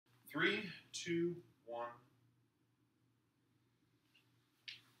Three, two, one.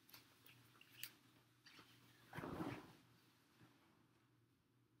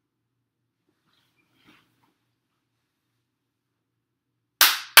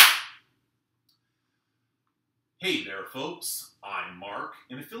 Hey there, folks. I'm Mark,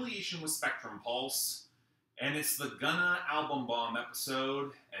 in affiliation with Spectrum Pulse, and it's the Gunna Album Bomb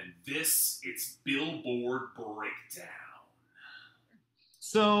episode, and it's Billboard Breakdown.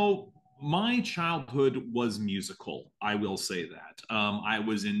 So, my childhood was musical, I will say that. I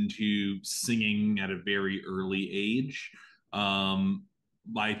was into singing at a very early age.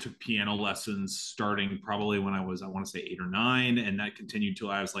 I took piano lessons starting probably when I was, I want to say 8 or 9, and that continued till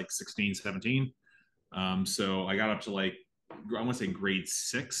I was like 16, 17. So I got up to like, I want to say grade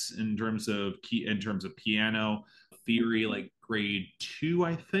 6 in terms of piano theory, like grade 2,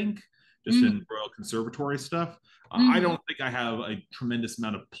 I think, just in Royal Conservatory stuff. I don't think I have a tremendous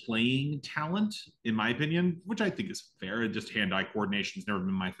amount of playing talent, in my opinion, which I think is fair. Just hand-eye coordination has never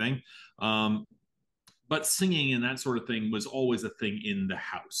been my thing. But singing and that sort of thing was always a thing in the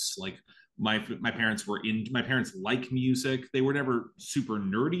house. Like my parents like music. They were never super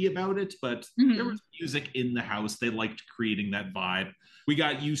nerdy about it, but there was music in the house. They liked creating that vibe. We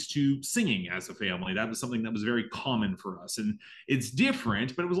got used to singing as a family. That was something that was very common for us, and it's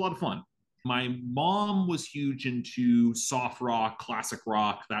different, but it was a lot of fun. My mom was huge into soft rock, classic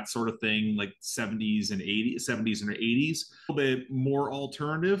rock, that sort of thing, like 70s and 80s, 70s and 80s, a little bit more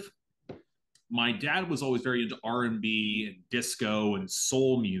alternative. My dad was always very into R&B and disco and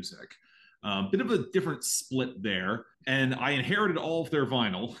soul music. Bit of a different split there. And I inherited all of their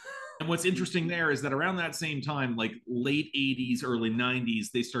vinyl. And what's interesting there is that around that same time, like late 80s, early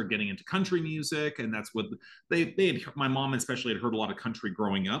 90s, they started getting into country music. And that's what my mom especially had heard a lot of country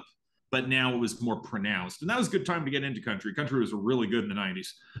growing up, but now it was more pronounced. And that was a good time to get into country. Country was really good in the 90s.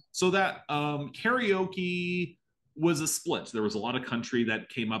 So that karaoke was a split. There was a lot of country that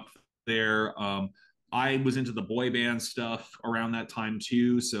came up there. I was into the boy band stuff around that time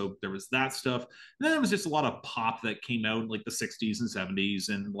too, so there was that stuff. And then there was just a lot of pop that came out in like the 60s and 70s,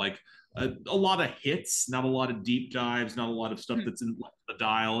 and like a lot of hits, not a lot of deep dives, not a lot of stuff that's in the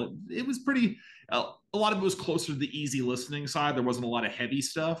dial. It was pretty, a lot of it was closer to the easy listening side. There wasn't a lot of heavy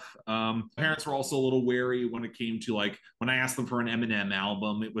stuff. Parents were also a little wary when it came to like, when I asked them for an Eminem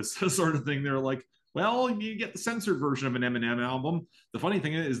album, it was the sort of thing they were like, well, you get the censored version of an Eminem album. The funny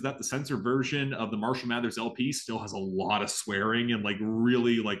thing is that the censored version of the Marshall Mathers LP still has a lot of swearing and like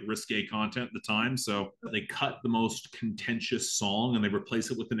really like risque content at the time. So they cut the most contentious song and they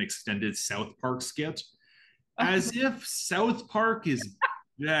replace it with an extended South Park skit, as if South Park is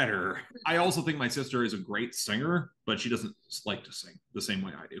better. I also think my sister is a great singer, but she doesn't like to sing the same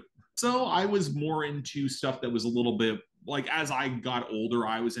way I do. So I was more into stuff that was a little bit like, as I got older,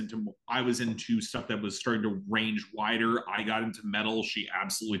 I was into stuff that was starting to range wider. I got into metal. She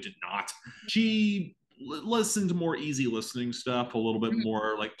absolutely did not. She listened to more easy listening stuff, a little bit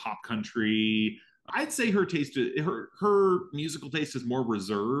more like pop country. I'd say her musical taste is more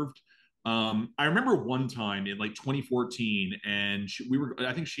reserved. I remember one time in like 2014, and she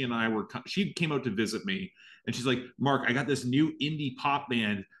came out to visit me, and she's like, Mark, I got this new indie pop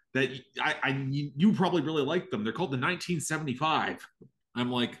band that you probably really like them. They're called the 1975. I'm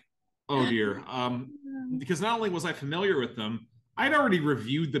like, oh dear. Because not only was I familiar with them, I'd already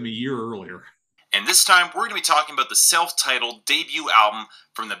reviewed them a year earlier. And this time we're going to be talking about the self-titled debut album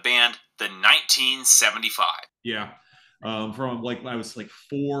from the band, the 1975. Yeah. From like I was like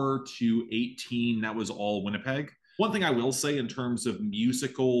 4 to 18, that was all Winnipeg. One thing I will say in terms of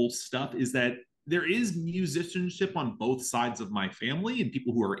musical stuff is that there is musicianship on both sides of my family and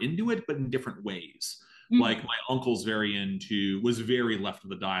people who are into it, but in different ways. Like my uncle's was very left of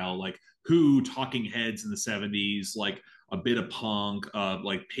the dial, like Who, Talking Heads in the 70s, like a bit of punk,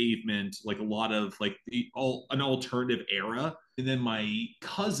 like Pavement, like a lot of like an alternative era. And then my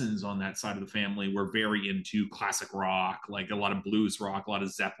cousins on that side of the family were very into classic rock, like a lot of blues rock, a lot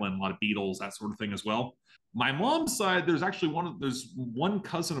of Zeppelin, a lot of Beatles, that sort of thing as well. My mom's side, there's one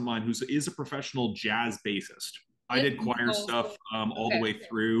cousin of mine who is a professional jazz bassist. I did choir stuff all the way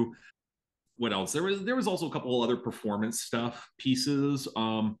through. What else? There was also a couple of other performance stuff pieces.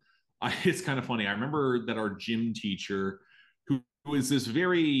 It's kind of funny. I remember that our gym teacher, who was this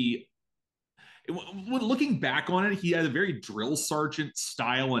very, looking back on it, he had a very drill sergeant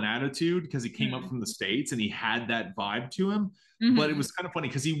style and attitude because he came up from the States and he had that vibe to him. But it was kind of funny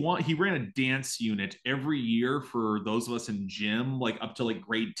because he ran a dance unit every year for those of us in gym, like up to like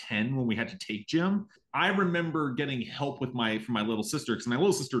grade 10 when we had to take gym. I remember getting help with from my little sister because my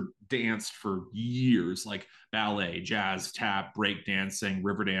little sister danced for years, like ballet, jazz, tap, break dancing,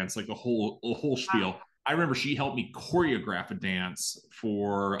 river dance, like a whole spiel. I remember she helped me choreograph a dance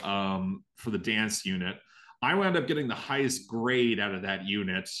for the dance unit. I wound up getting the highest grade out of that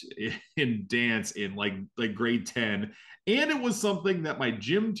unit in dance in like grade 10. And it was something that my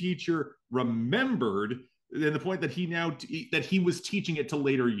gym teacher remembered and the point that that he was teaching it to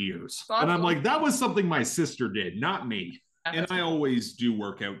later years. Awesome. And I'm like, that was something my sister did, not me. And I always do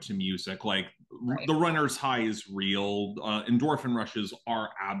work out to music. Like the runner's high is real. Endorphin rushes are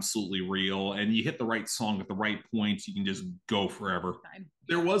absolutely real. And you hit the right song at the right points, you can just go forever.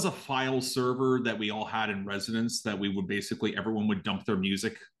 There was a file server that we all had in residence that we would everyone would dump their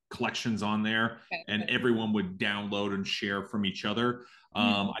music collections on there and everyone would download and share from each other.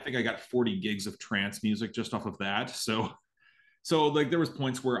 I think I got 40 gigs of trance music just off of that. So like there was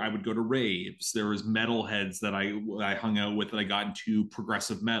points where I would go to raves. There was metalheads that I hung out with that I got into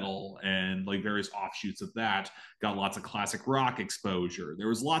progressive metal and like various offshoots of that. Got lots of classic rock exposure. There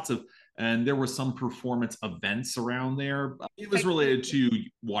was and there were some performance events around there. It was related to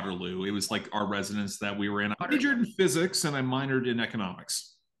Waterloo. It was like our residence that we were in. I majored in physics and I minored in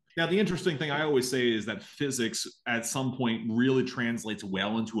economics. Now, the interesting thing I always say is that physics at some point really translates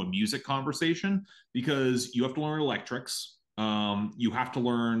well into a music conversation because you have to learn electrics. You have to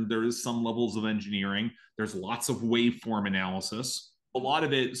learn there is some levels of engineering. There's lots of waveform analysis. A lot of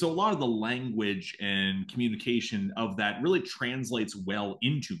the language and communication of that really translates well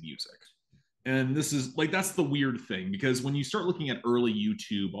into music. And this is like, that's the weird thing because when you start looking at early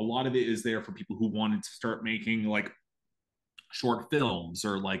YouTube, a lot of it is there for people who wanted to start making like short films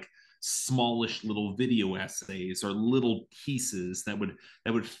or like smallish little video essays or little pieces that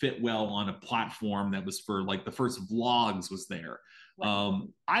would fit well on a platform that was for like the first vlogs was there.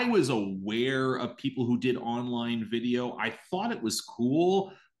 I was aware of people who did online video. I thought it was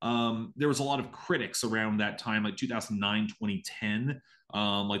cool. There was a lot of critics around that time, like 2009, 2010,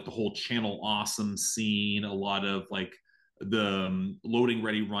 like the whole Channel Awesome scene, a lot of like the Loading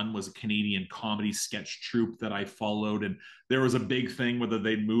Ready Run was a Canadian comedy sketch troupe that I followed. And there was a big thing whether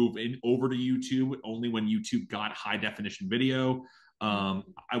they'd move over to YouTube only when YouTube got high definition video. I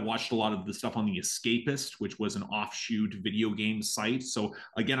watched a lot of the stuff on The Escapist, which was an offshoot video game site. So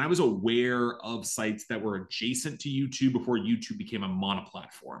again, I was aware of sites that were adjacent to YouTube before YouTube became a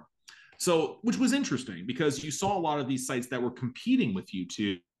monoplatform. So, which was interesting because you saw a lot of these sites that were competing with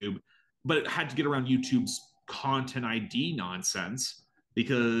YouTube, but it had to get around YouTube's content ID nonsense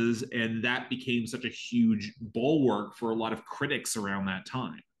and that became such a huge bulwark for a lot of critics around that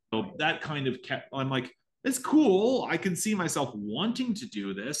time. So that kind of I'm like, it's cool. I can see myself wanting to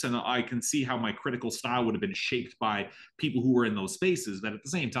do this, and I can see how my critical style would have been shaped by people who were in those spaces. But at the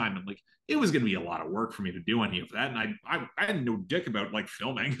same time, I'm like, it was going to be a lot of work for me to do any of that, and I had no dick about like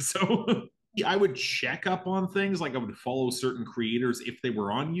filming, so I would check up on things, like I would follow certain creators if they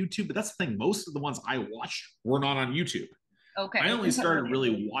were on YouTube, but that's the thing. Most of the ones I watched were not on YouTube. Okay. I only started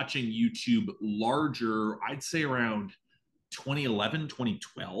really watching YouTube larger, I'd say around 2011,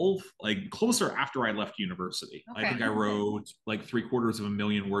 2012, like closer after I left university. I think I wrote like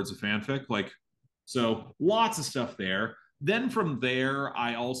 750,000 words of fanfic. So lots of stuff there. Then from there,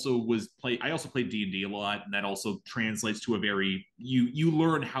 I also played D&D a lot, and that also translates to you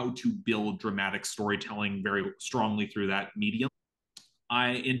learn how to build dramatic storytelling very strongly through that medium.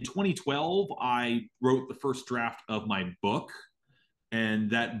 In 2012, I wrote the first draft of my book,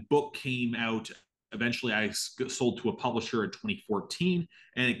 and that book came out. Eventually, I sold to a publisher in 2014,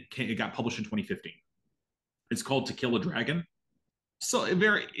 and it got published in 2015. It's called To Kill a Dragon. So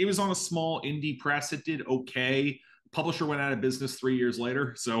it was on a small indie press. It did okay. Publisher went out of business 3 years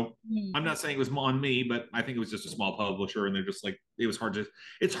later. So I'm not saying it was on me, but I think it was just a small publisher, and they're just like, it's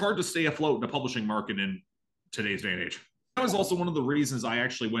hard to stay afloat in the publishing market in today's day and age. That was also one of the reasons I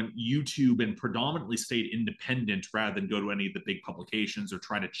actually went YouTube and predominantly stayed independent rather than go to any of the big publications or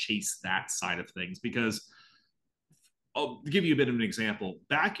try to chase that side of things. Because I'll give you a bit of an example.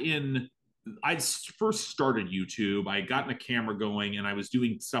 I first started YouTube, I got a camera going, and I was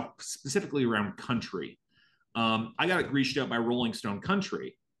doing stuff specifically around country. I got reached out by Rolling Stone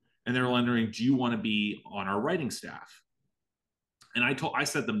Country, and they were wondering, do you want to be on our writing staff? And I told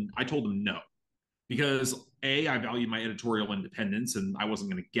them no, because I value my editorial independence, and I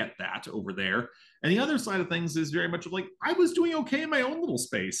wasn't going to get that over there. And the other side of things is very much like I was doing okay in my own little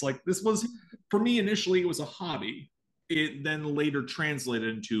space. Like this was For me, initially, it was a hobby. It then later translated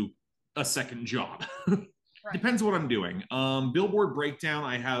into a second job. Right. Depends what I'm doing. Billboard breakdown,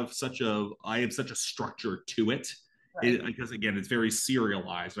 I have such a structure to it. Right. Because again, it's very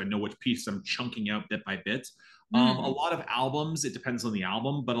serialized. I know which piece I'm chunking out bit by bit. A Mhm. lot of albums, it depends on the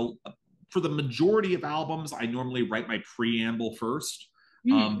album, but for the majority of albums, I normally write my preamble first,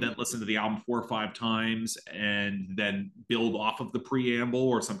 Mhm. then listen to the album 4 or 5 times, and then build off of the preamble,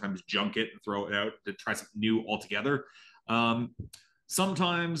 or sometimes junk it and throw it out to try something new altogether. Um,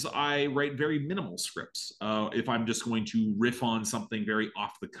 Sometimes I write very minimal scripts if I'm just going to riff on something very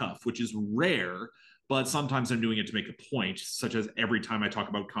off the cuff, which is rare, but sometimes I'm doing it to make a point, such as every time I talk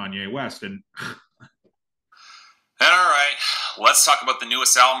about Kanye West. And And all right, let's talk about the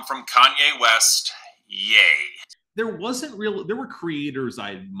newest album from Kanye West. Yay. there were creators I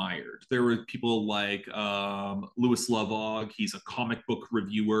admired. There were people like Louis Lovog. He's a comic book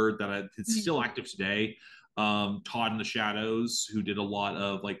reviewer is Mhm. still active today. Todd in the Shadows, who did a lot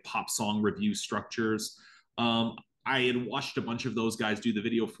of like pop song review structures. um, I had watched a bunch of those guys do the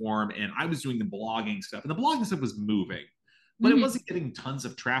video form, and I was doing the blogging stuff, and the blogging stuff was moving, but it Mhm. wasn't getting tons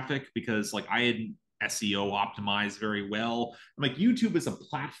of traffic because like I had SEO optimized very well. I'm like, YouTube is a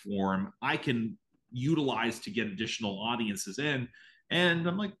platform I can utilize to get additional audiences in. And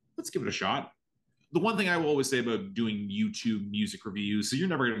I'm like, let's give it a shot. The one thing I will always say about doing YouTube music reviews, so you're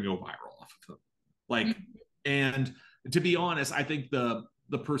never going to go viral off of them. Like, Mhm. and to be honest, I think the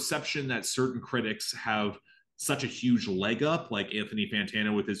perception that certain critics have such a huge leg up, like Anthony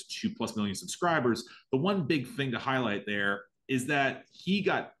Fantano with his 2+ million subscribers, the one big thing to highlight there is that he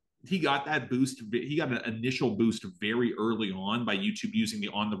got that boost. He got an initial boost very early on by YouTube using the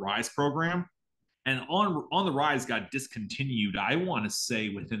On the Rise program, and on the Rise got discontinued. I want to say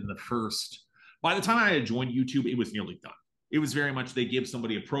within the first. By the time I had joined YouTube, it was nearly done. It was very much they give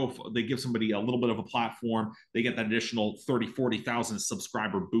somebody a profile, they give somebody a little bit of a platform, they get that additional 30-40,000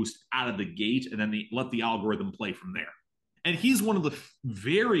 subscriber boost out of the gate, and then they let the algorithm play from there. And he's one of the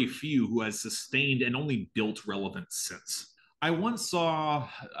very few who has sustained and only built relevance since. I once saw,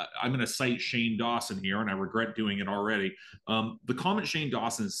 I'm going to cite Shane Dawson here, and I regret doing it already. The comment Shane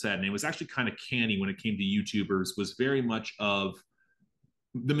Dawson said, and it was actually kind of canny when it came to YouTubers, was very much of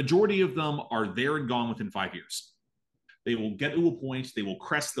the majority of them are there and gone within 5 years. They will get to a point, they will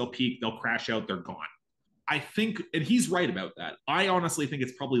crest, they'll peak, they'll crash out, they're gone. I think, and he's right about that. I honestly think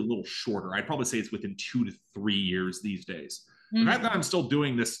it's probably a little shorter. I'd probably say it's within 2 to 3 years these days. The fact that Mhm. I'm still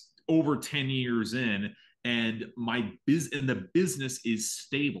doing this over 10 years in, and the business is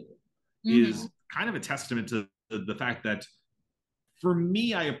stable, is Mhm. kind of a testament to the fact that for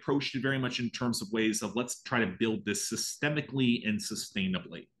me, I approached it very much in terms of ways of let's try to build this systemically and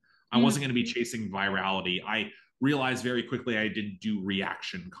sustainably. I wasn't going to be Mhm. chasing virality. I realized very quickly I didn't do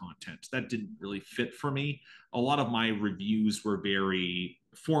reaction content. That didn't really fit for me. A lot of my reviews were very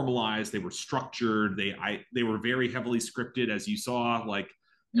formalized. They were structured. They were very heavily scripted, as you saw. Like,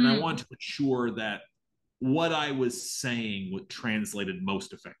 and I wanted Mhm. to ensure that what I was saying would translated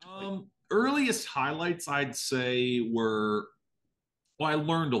most effectively. Earliest highlights I'd say were, well, I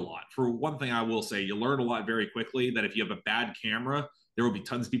learned a lot. For one thing, I will say you learn a lot very quickly that if you have a bad camera, there will be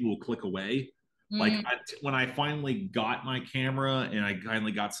tons of people who click away. Like Mhm. when I finally got my camera and I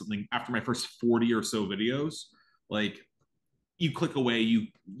finally got something after my first 40 or so videos, like you click away, you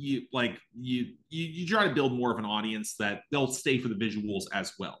try to build more of an audience that they'll stay for the visuals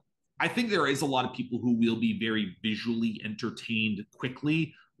as well. I think there is a lot of people who will be very visually entertained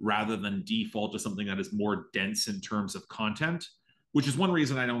quickly rather than default to something that is more dense in terms of content, which is one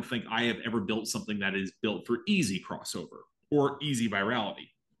reason I don't think I have ever built something that is built for easy crossover or easy virality,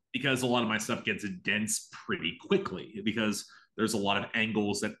 because a lot of my stuff gets dense pretty quickly because there's a lot of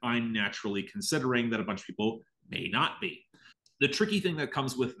angles that I'm naturally considering that a bunch of people may not be. The tricky thing that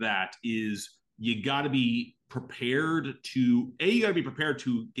comes with that is you got to be prepared to you got to be prepared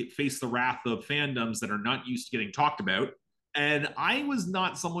to face the wrath of fandoms that are not used to getting talked about. And I was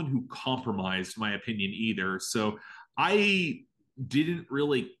not someone who compromised my opinion either, so I didn't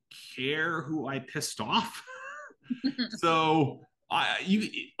really care who I pissed off. So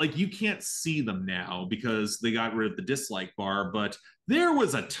you can't see them now because they got rid of the dislike bar, but there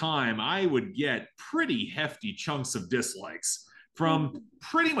was a time I would get pretty hefty chunks of dislikes from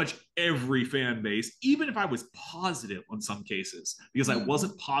pretty much every fan base, even if I was positive on some cases, because I Mhm.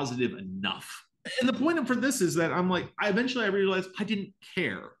 wasn't positive enough. And the point for this is that I'm like, I realized I didn't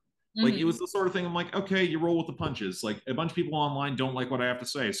care. Like it was Mhm. the sort of thing I'm like, okay, you roll with the punches. Like a bunch of people online don't like what I have to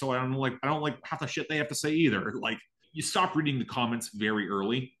say, so I don't like half the shit they have to say either. Like you stop reading the comments very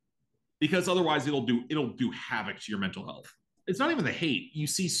early because otherwise it'll do havoc to your mental health. it's not even the hate. You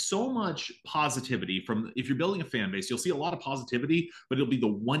see so much positivity from, if you're building a fan base, you'll see a lot of positivity, but it'll be the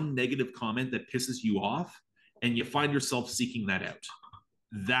one negative comment that pisses you off, and you find yourself seeking that out.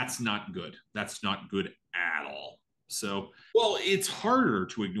 That's not good. That's not good at all. So, well, it's harder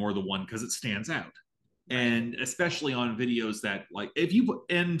to ignore the one because it stands out. Right. And especially on videos that, like, if you,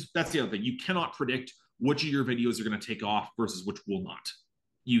 and that's the other thing, you cannot predict which of your videos are going to take off versus which will not.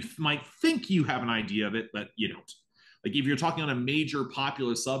 You might think you have an idea of it, but you don't. Like, if you're talking on a major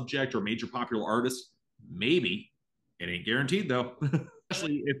popular subject or major popular artist, maybe. It ain't guaranteed though.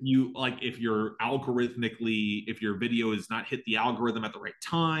 Especially if you, like, if you're algorithmically, if your video is not hit the algorithm at the right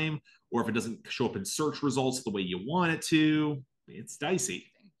time, or if it doesn't show up in search results the way you want it to, it's dicey.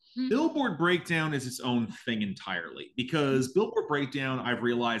 Billboard Breakdown is its own thing entirely, because Billboard Breakdown, I've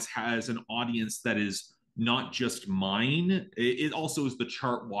realized, has an audience that is not just mine. It also is the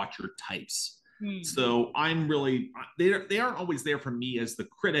chart watcher types. So I'm really, they aren't always there for me as the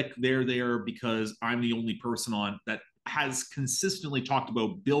critic. They're there because I'm the only person on that has consistently talked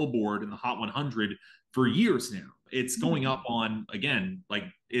about Billboard in the Hot 100 for years now. It's going up on, again, like,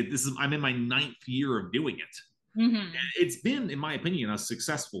 I'm in my 9th year of doing it. It's been, in my opinion, a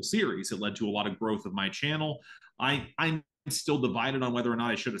successful series. It led to a lot of growth of my channel. I'm still divided on whether or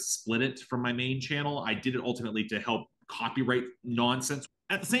not I should have split it from my main channel. I did it ultimately to help copyright nonsense.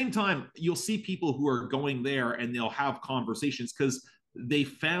 At the same time, you'll see people who are going there and they'll have conversations because they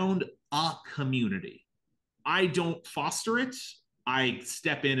found a community. I don't foster it. I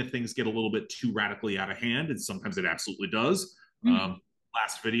step in if things get a little bit too radically out of hand, and sometimes it absolutely does.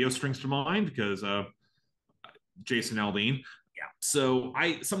 Last video springs to mind because Jason Aldean. Yeah. So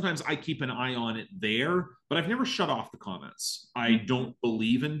sometimes I keep an eye on it there, but I've never shut off the comments. I don't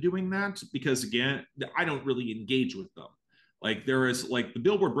believe in doing that because, again, I don't really engage with them. Like, there is, like, the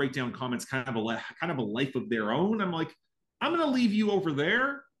Billboard Breakdown comments kind of a life of their own. I'm like, I'm going to leave you over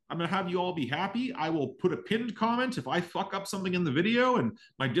there. I'm going to have you all be happy. I will put a pinned comment if I fuck up something in the video, and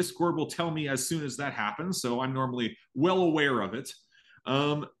my Discord will tell me as soon as that happens. So I'm normally well aware of it.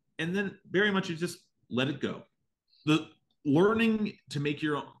 And then very much you just let it go. The learning to make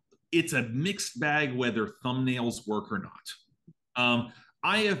your own, it's a mixed bag whether thumbnails work or not.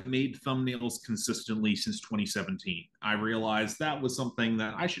 I have made thumbnails consistently since 2017. I realized that was something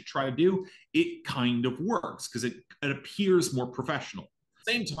that I should try to do. It kind of works because it appears more professional. At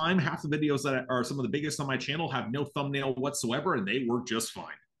the same time, half the videos that are some of the biggest on my channel have no thumbnail whatsoever, and they work just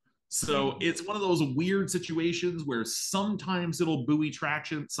fine. So it's one of those weird situations where sometimes it'll buoy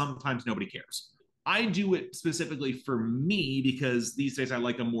traction, sometimes nobody cares. I do it specifically for me because these days I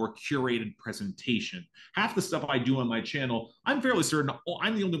like a more curated presentation. Half the stuff I do on my channel, I'm fairly certain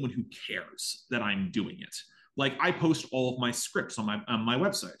I'm the only one who cares that I'm doing it. Like, I post all of my scripts on my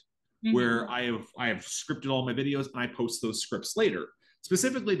website, where I have scripted all my videos, and I post those scripts later,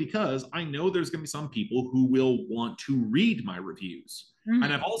 specifically because I know there's going to be some people who will want to read my reviews. And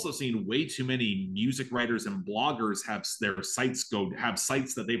I've also seen way too many music writers and bloggers have their sites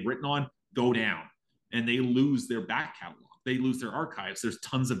that they've written on go down, and they lose their back catalog. They lose their archives. There's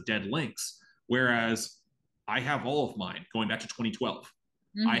tons of dead links. Whereas I have all of mine going back to 2012.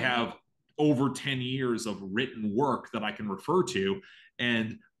 I have over 10 years of written work that I can refer to.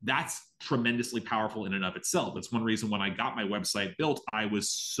 And that's tremendously powerful in and of itself. It's one reason when I got my website built, I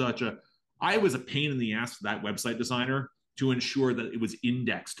was a pain in the ass for that website designer to ensure that it was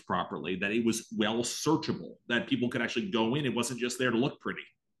indexed properly, that it was well searchable, that people could actually go in. It wasn't just there to look pretty.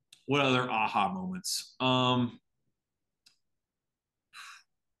 What other aha moments?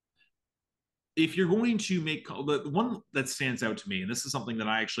 If you're going to make, the one that stands out to me, and this is something that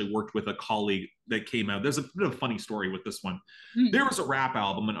I actually worked with a colleague that came out. There's a bit of a funny story with this one. There was a rap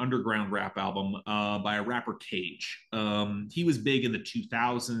album, an underground rap album by a rapper, Cage. He was big in the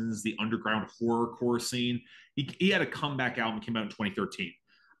 2000s, the underground horrorcore scene. He had a comeback album, came out in 2013.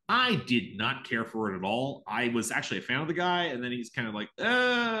 I did not care for it at all. I was actually a fan of the guy, and then he's kind of like,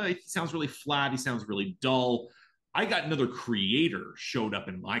 he sounds really flat. He sounds really dull. I got another creator showed up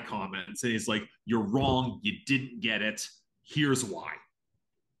in my comments, and he's like, you're wrong. You didn't get it. Here's why.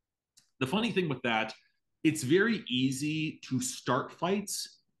 The funny thing with that, it's very easy to start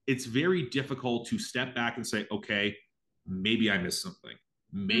fights. It's very difficult to step back and say, okay, maybe I missed something.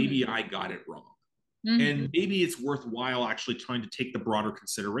 Maybe I got it wrong. And maybe it's worthwhile actually trying to take the broader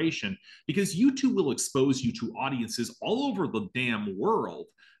consideration, because YouTube will expose you to audiences all over the damn world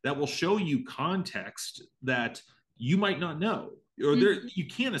that will show you context that you might not know, or you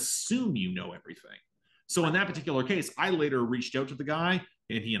can't assume you know everything. So in that particular case, I later reached out to the guy,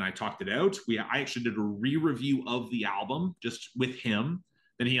 and he and I talked it out. I actually did a re-review of the album just with him.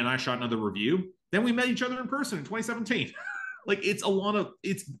 Then he and I shot another review. Then we met each other in person in 2017. Like it's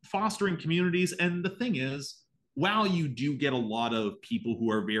fostering communities. And the thing is, while you do get a lot of people who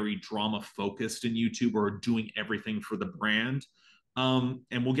are very drama focused in YouTube or doing everything for the brand,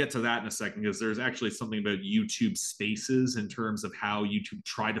 and we'll get to that in a second because there's actually something about YouTube Spaces in terms of how YouTube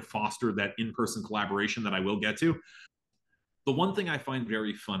tried to foster that in-person collaboration that I will get to. The one thing I find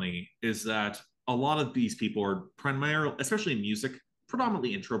very funny is that a lot of these people are primarily, especially in music,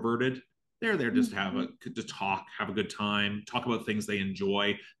 predominantly introverted. They're there just to to talk, have a good time, talk about things they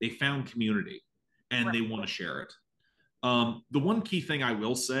enjoy. They found community, and they want to share it. The one key thing I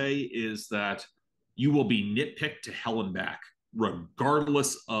will say is that you will be nitpicked to hell and back,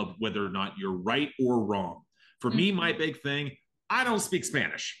 regardless of whether or not you're right or wrong. For me, my big thing, I don't speak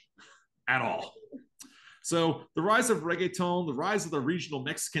Spanish at all. So the rise of reggaeton, the rise of the regional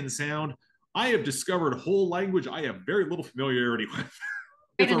Mexican sound, I have discovered a whole language I have very little familiarity with.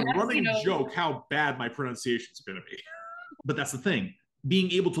 It's a running joke how bad my pronunciation is going to be. But that's the thing.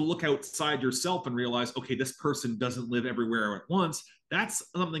 Being able to look outside yourself and realize, okay, this person doesn't live everywhere at once, that's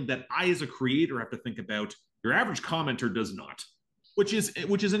something that I, as a creator, have to think about. Your average commenter does not, which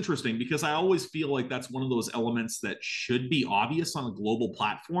is interesting because I always feel like that's one of those elements that should be obvious on a global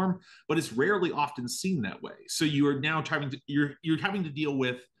platform, but it's rarely often seen that way. So you are now you're having to deal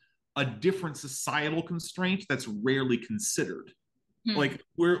with a different societal constraint that's rarely considered. Like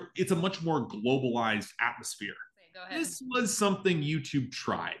it's a much more globalized atmosphere. This was something YouTube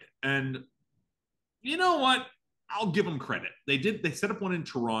tried, and you know what? I'll give them credit. They set up one in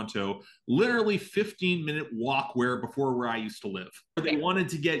Toronto, literally 15-minute walk before where I used to live. They wanted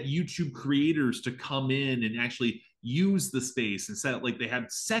to get YouTube creators to come in and actually use the space and set it, like they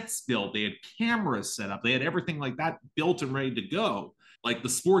had sets built, they had cameras set up, they had everything like that built and ready to go. Like the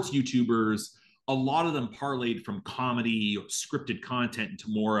sports YouTubers, a lot of them parlayed from comedy or scripted content into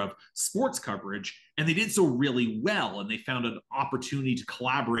more of sports coverage, and they did so really well, and they found an opportunity to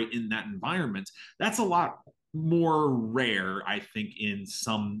collaborate in that environment. That's a lot more rare, I think, in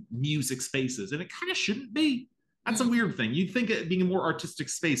some music spaces, and it kind of shouldn't be. That's a weird thing. You'd think it being a more artistic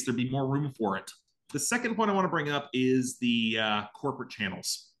space, there'd be more room for it. The second point I want to bring up is the corporate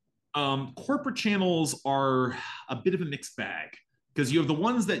channels. Corporate channels are a bit of a mixed bag because you have the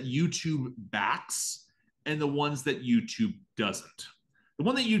ones that YouTube backs and the ones that YouTube doesn't. The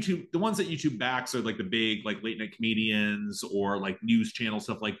ones that YouTube backs are like the big, like late night comedians or like news channel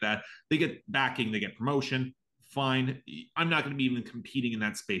stuff like that. They get backing, they get promotion. Fine. I'm not going to be even competing in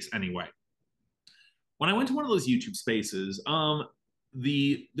that space anyway. When I went to one of those YouTube spaces,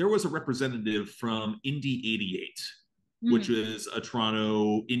 there was a representative from Indie 88, which is a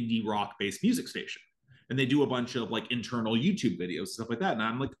Toronto indie rock based music station. And they do a bunch of like internal YouTube videos, stuff like that. And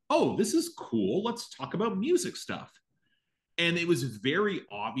I'm like, oh, this is cool. Let's talk about music stuff. And it was very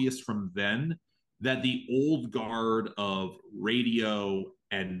obvious from then that the old guard of radio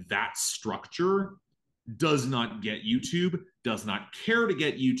and that structure does not get YouTube, does not care to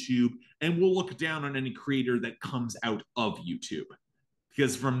get YouTube, and will look down on any creator that comes out of YouTube.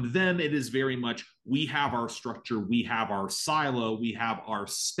 Because from them, it is very much, we have our structure, we have our silo, we have our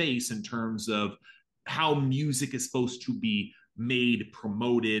space in terms of how music is supposed to be made,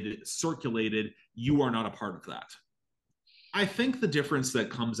 promoted, circulated. You are not a part of that. I think the difference that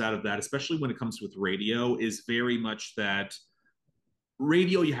comes out of that, especially when it comes with radio, is very much that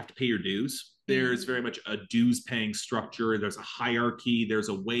radio, you have to pay your dues. There's very much a dues paying structure. There's a hierarchy. There's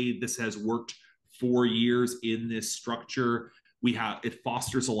a way this has worked for years in this structure. It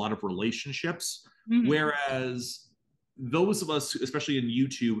fosters a lot of relationships. Whereas those of us, especially in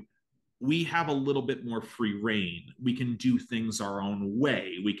YouTube, we have a little bit more free reign. We can do things our own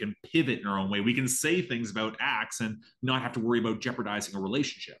way. We can pivot in our own way. We can say things about acts and not have to worry about jeopardizing a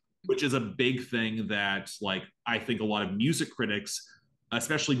relationship, which is a big thing that, like, I think a lot of music critics,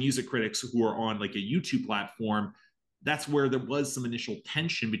 especially music critics who are on like a YouTube platform, that's where there was some initial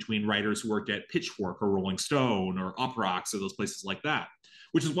tension between writers who worked at Pitchfork or Rolling Stone or Uproxx or those places like that,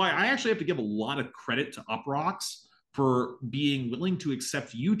 which is why I actually have to give a lot of credit to Uproxx for being willing to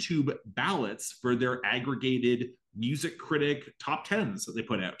accept YouTube ballots for their aggregated music critic top 10s that they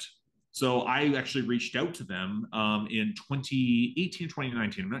put out. So I actually reached out to them in 2018,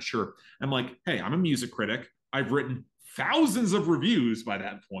 2019. I'm not sure. I'm like, hey, I'm a music critic. I've written thousands of reviews by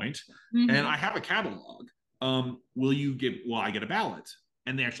that point, and I have a catalog. Will I get a ballot?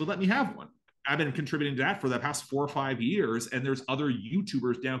 And they actually let me have one. I've been contributing to that for the past 4 or 5 years, and there's other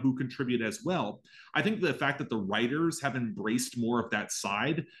YouTubers now who contribute as well. I think the fact that the writers have embraced more of that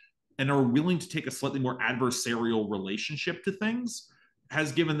side and are willing to take a slightly more adversarial relationship to things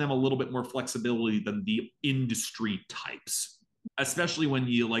has given them a little bit more flexibility than the industry types, especially when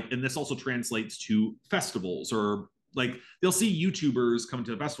you like, and this also translates to festivals or like they'll see YouTubers come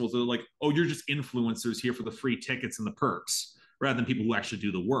to the festivals. They're like, oh, you're just influencers here for the free tickets and the perks, rather than people who actually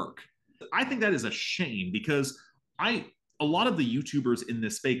do the work. I think that is a shame because a lot of the YouTubers in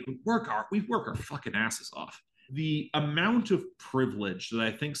this space we work our fucking asses off. The amount of privilege that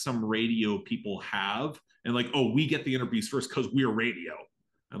I think some radio people have, and like, oh, we get the interviews first because we're radio.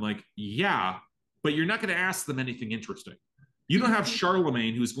 I'm like, yeah, but you're not going to ask them anything interesting. You don't have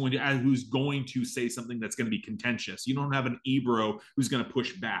Charlemagne who's going to say something that's going to be contentious. You don't have an Ebro who's going to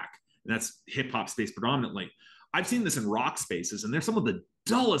push back. And that's hip hop space predominantly. I've seen this in rock spaces, and they're some of the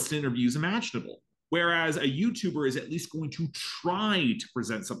dullest interviews imaginable. Whereas a YouTuber is at least going to try to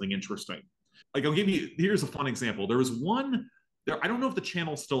present something interesting. Like here's a fun example. There was one there, I don't know if the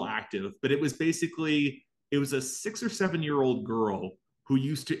channel's still active, but it was a 6 or 7 year old girl who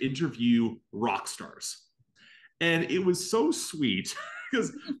used to interview rock stars. And it was so sweet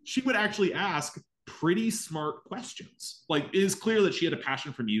because she would actually ask pretty smart questions. Like it is clear that she had a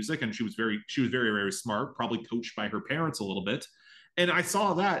passion for music and she was very, very smart, probably coached by her parents a little bit. And I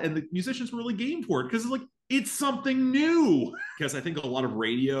saw that, and the musicians were really game for it because it's something new. Because I think a lot of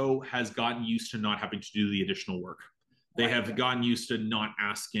radio has gotten used to not having to do the additional work. They have gotten used to not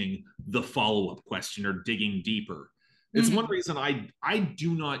asking the follow-up question or digging deeper. It's one reason I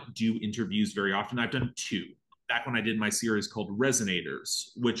do not do interviews very often. I've done 2. Back when I did my series called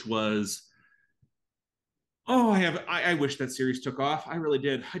Resonators, which was, I wish that series took off. I really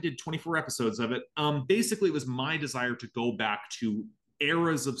did. I did 24 episodes of it. Basically, it was my desire to go back to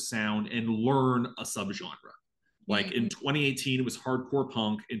eras of sound and learn a subgenre. Like in 2018, it was hardcore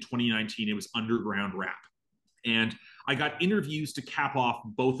punk. In 2019, it was underground rap. And I got interviews to cap off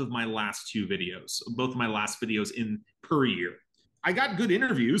both of my last videos in per year. I got good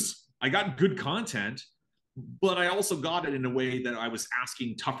interviews. I got good content. But I also got it in a way that I was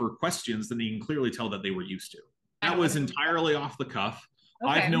asking tougher questions than you can clearly tell that they were used to. That was entirely off the cuff.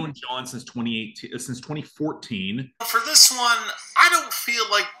 Okay. I've known John since 2014. For this one, I don't feel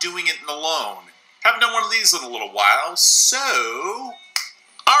like doing it alone. Haven't done one of these in a little while, so...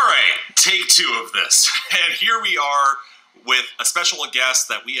 All right, take 2 of this. And here we are with a special guest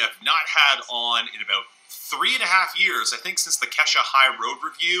that we have not had on in about 3.5 years, I think since the Kesha High Road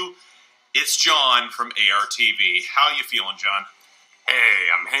review. It's John from ARTV. How you feeling, John? Hey,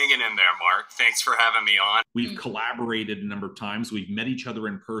 I'm hanging in there, Mark. Thanks for having me on. We've collaborated a number of times. We've met each other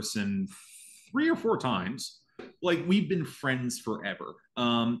in person 3 or 4 times. Like, we've been friends forever.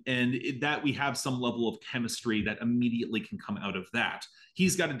 That we have some level of chemistry that immediately can come out of that.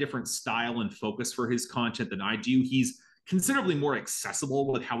 He's got a different style and focus for his content than I do. He's considerably more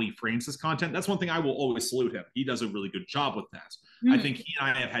accessible with how he frames his content. That's one thing I will always salute him. He does a really good job with that. I think he and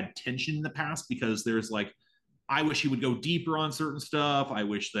I have had tension in the past because there's like, I wish he would go deeper on certain stuff. I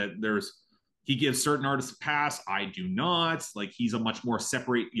wish that he gives certain artists a pass. I do not. Like, he's a much more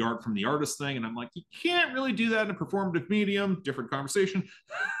separate the art from the artist thing. And I'm like, you can't really do that in a performative medium. Different conversation.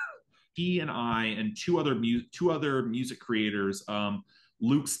 He and I and two other music creators,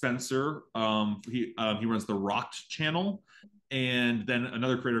 Luke Spencer, he runs the Rocked channel, and then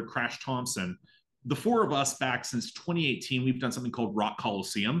another creator, Crash Thompson. The 4 of us, back since 2018, we've done something called Rock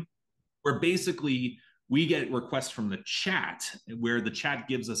Coliseum, where basically we get requests from the chat, where the chat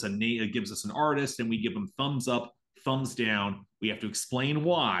gives us gives us an artist, and we give them thumbs up, thumbs down. We have to explain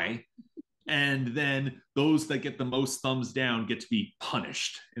why, and then those that get the most thumbs down get to be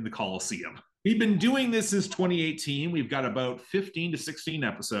punished in the Coliseum. We've been doing this since 2018. We've got about 15 to 16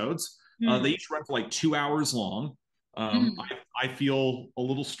 episodes. They each run for like 2 hours long. I feel a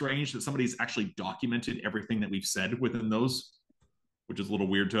little strange that somebody's actually documented everything that we've said within those, which is a little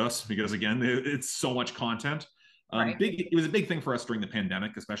weird to us because, again, it's so much content. It was a big thing for us during the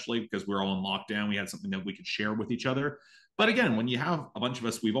pandemic, especially because we're all in lockdown. We had something that we could share with each other. But again, when you have a bunch of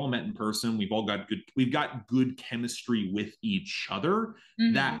us, we've all met in person. We've got good chemistry with each other.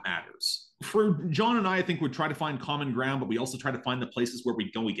 That matters. For John and I think we try to find common ground, but we also try to find the places where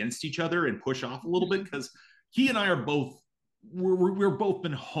we go against each other and push off a little bit, because he and I are we're both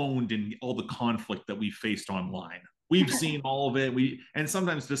been honed in all the conflict that we've faced online. We've seen all of it. And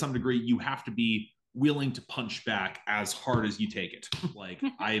sometimes to some degree, you have to be willing to punch back as hard as you take it. Like,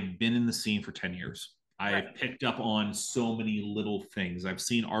 I've been in the scene for 10 years. I've picked up on so many little things. I've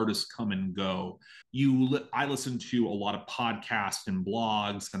seen artists come and go. I listen to a lot of podcasts and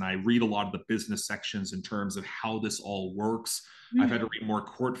blogs, and I read a lot of the business sections in terms of how this all works. I've had to read more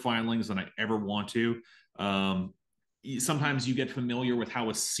court filings than I ever want to. Sometimes you get familiar with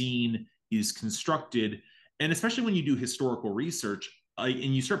how a scene is constructed, and especially when you do historical research,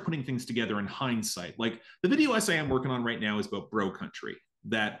 and you start putting things together in hindsight. Like, the video essay I'm working on right now is about bro country.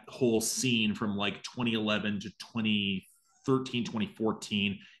 that whole scene from like 2011 to 2013,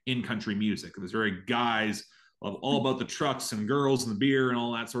 2014 in country music. It was very guys of all about the trucks and girls and the beer and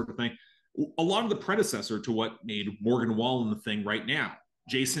all that sort of thing. A lot of the predecessor to what made Morgan Wallen the thing right now.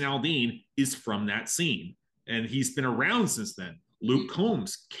 Jason Aldean is from that scene, and he's been around since then. Luke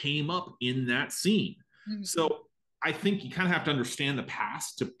Combs came up in that scene. So I think you kind of have to understand the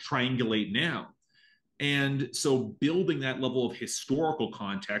past to triangulate now. And so building that level of historical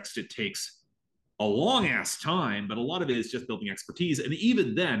context, it takes a long ass time, but a lot of it is just building expertise. And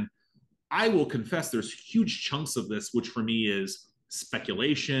even then, I will confess there's huge chunks of this, which for me is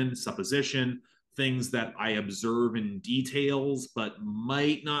speculation, supposition, things that I observe in details, but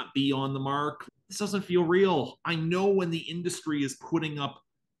might not be on the mark. This doesn't feel real. I know when the industry is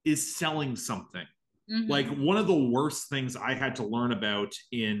selling something. Like one of the worst things I had to learn about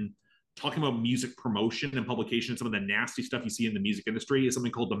in talking about music promotion and publication, some of the nasty stuff you see in the music industry is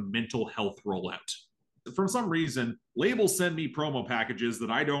something called the mental health rollout. For some reason, labels send me promo packages that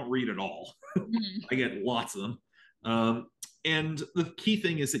I don't read at all. I get lots of them. And the key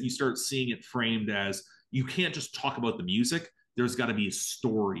thing is that you start seeing it framed as you can't just talk about the music. There's got to be a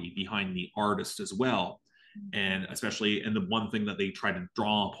story behind the artist as well. And especially, and the one thing that they try to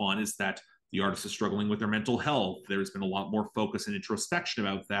draw upon is that the artist is struggling with their mental health. There's been a lot more focus and introspection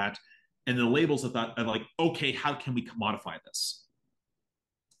about that. And the labels have thought, like, okay, how can we commodify this?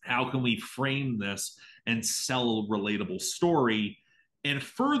 How can we frame this and sell a relatable story? And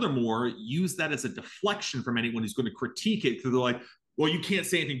furthermore, use that as a deflection from anyone who's going to critique it, because they're like, well, you can't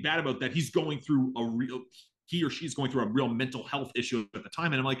say anything bad about that. He or she's going through a real mental health issue at the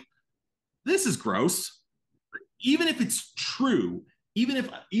time. And I'm like, this is gross. Even if it's true, even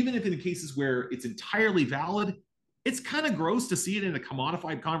if in cases where it's entirely valid, it's kind of gross to see it in a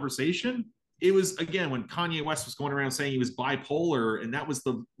commodified conversation. It was, again, when Kanye West was going around saying he was bipolar, and that was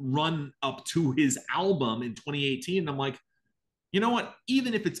the run up to his album in 2018. And I'm like, you know what?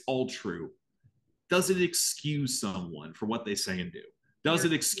 Even if it's all true, does it excuse someone for what they say and do? Does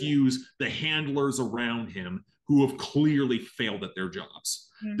it excuse the handlers around him who have clearly failed at their jobs?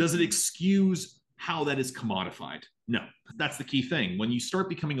 Does it excuse how that is commodified? No. That's the key thing. When you start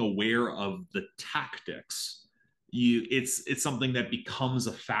becoming aware of the tactics, it's something that becomes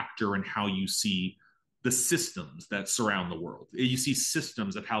a factor in how you see the systems that surround the world. You see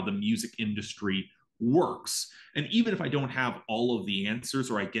systems of how the music industry works. And even if I don't have all of the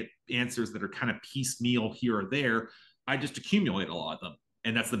answers, or I get answers that are kind of piecemeal here or there, I just accumulate a lot of them.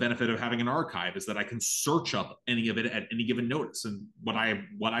 And that's the benefit of having an archive, is that I can search up any of it at any given notice. And what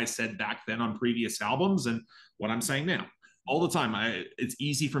I said back then on previous albums and what I'm saying now. All the time, it's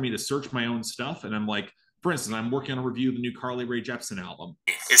easy for me to search my own stuff. And I'm like, for instance, I'm working on a review of the new Carly Rae Jepsen album.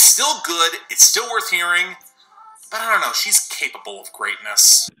 It's still good. It's still worth hearing. But I don't know. She's capable of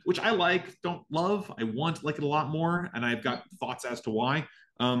greatness. Which I like, don't love. I want to like it a lot more. And I've got thoughts as to why.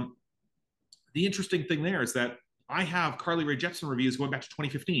 The interesting thing there is that I have Carly Rae Jepsen reviews going back to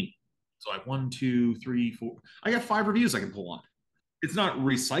 2015. So I have 1, 2, 3, 4. I got 5 reviews I can pull on. It's not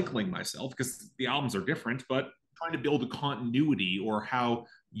recycling myself because the albums are different, but trying to build a continuity or how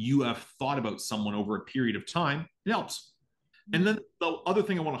you have thought about someone over a period of time, it helps. And then the other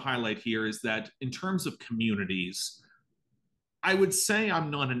thing I want to highlight here is that in terms of communities, I would say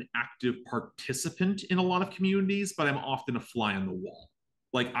I'm not an active participant in a lot of communities, but I'm often a fly on the wall.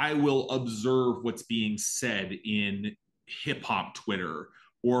 Like, I will observe what's being said in hip hop Twitter,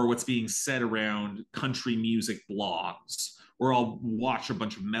 or what's being said around country music blogs, or I'll watch a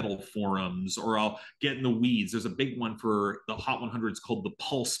bunch of metal forums, or I'll get in the weeds. There's a big one for the Hot 100s called the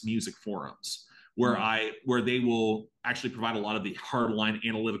Pulse Music Forums, where they will actually provide a lot of the hardline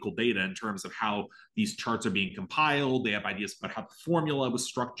analytical data in terms of how these charts are being compiled. They have ideas about how the formula was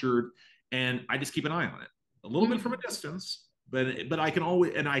structured, and I just keep an eye on it a little bit from a distance. But I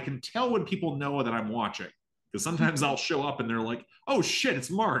can tell when people know that I'm watching, because sometimes I'll show up and they're like, "Oh shit, it's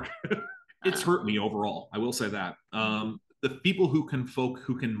Mark." It's hurt me overall. I will say that. The people who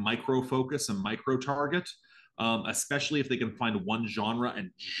can micro focus and micro target, especially if they can find one genre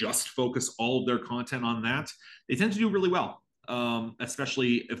and just focus all of their content on that, they tend to do really well.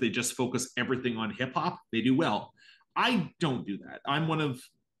 Especially if they just focus everything on hip hop, they do well. I don't do that. I'm one of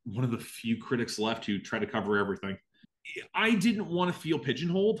the few critics left who try to cover everything. I didn't want to feel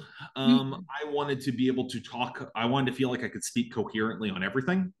pigeonholed. I wanted to be able to talk. I wanted to feel like I could speak coherently on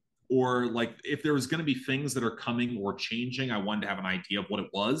everything. Or like if there was going to be things that are coming or changing, I wanted to have an idea of what it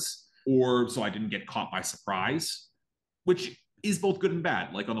was, or so I didn't get caught by surprise, which is both good and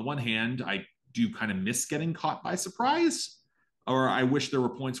bad. Like on the one hand, I do kind of miss getting caught by surprise, or I wish there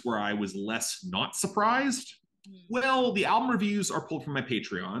were points where I was less not surprised. Well, the album reviews are pulled from my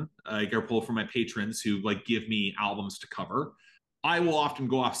Patreon. Are pulled from my patrons who like give me albums to cover. I will often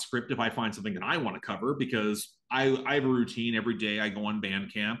go off script if I find something that I want to cover because I have a routine every day. I go on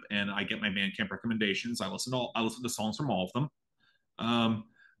Bandcamp and I get my Bandcamp recommendations. I listen to songs from all of them. Um,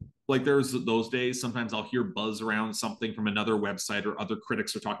 like there's those days. Sometimes I'll hear buzz around something from another website or other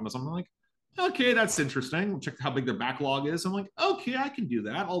critics are talking about something. I'm like, okay, that's interesting. We'll check how big their backlog is. I'm like, okay, I can do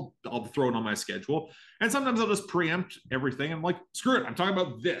that. I'll throw it on my schedule. And sometimes I'll just preempt everything. I'm like, screw it, I'm talking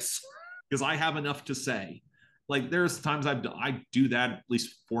about this because I have enough to say. Like there's times I do that at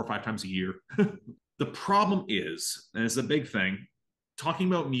least 4 or 5 times a year. The problem is, and it's a big thing, talking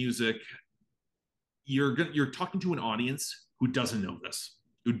about music, you're talking to an audience who doesn't know this,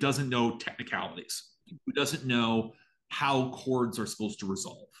 who doesn't know technicalities, who doesn't know how chords are supposed to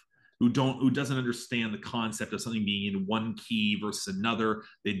resolve, who doesn't understand the concept of something being in one key versus another.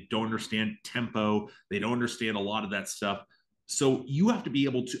 They don't understand tempo. They don't understand a lot of that stuff. So you have to be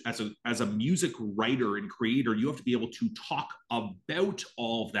able to, as a music writer and creator, you have to be able to talk about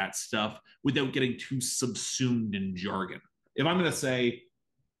all of that stuff without getting too subsumed in jargon. If I'm going to say,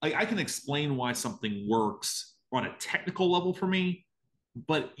 I can explain why something works on a technical level for me,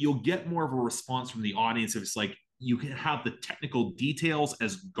 but you'll get more of a response from the audience if it's like you can have the technical details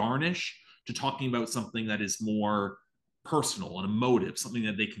as garnish to talking about something that is more personal and emotive, something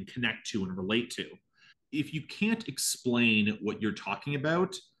that they can connect to and relate to. If you can't explain what you're talking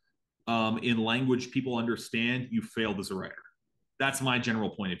about in language people understand, you failed as a writer. That's my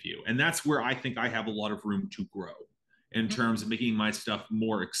general point of view. And that's where I think I have a lot of room to grow in terms of making my stuff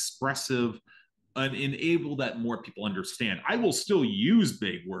more expressive and enable that more people understand. I will still use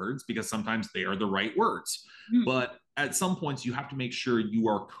big words because sometimes they are the right words. But at some points, you have to make sure you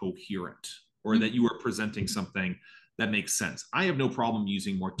are coherent or that you are presenting something that makes sense. I have no problem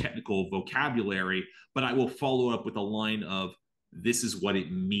using more technical vocabulary, but I will follow up with a line of, this is what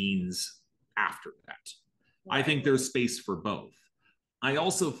it means after that. I think there's space for both. I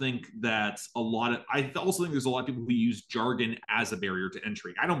also think that I also think there's a lot of people who use jargon as a barrier to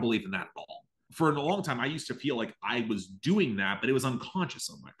entry. I don't believe in that at all. For a long time, I used to feel like I was doing that, but it was unconscious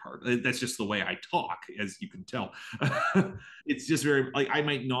on my part. That's just the way I talk, as you can tell. It's just very like I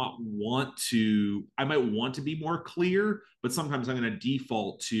might want to be more clear, but sometimes I'm going to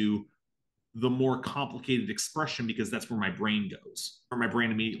default to the more complicated expression because that's where my brain goes. Or my brain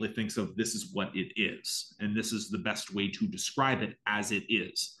immediately thinks of this is what it is, and this is the best way to describe it as it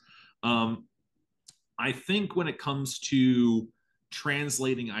is. I think when it comes to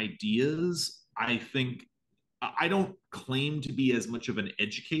translating ideas, I think I don't claim to be as much of an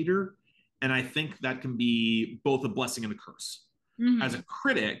educator. And I think that can be both a blessing and a curse. As a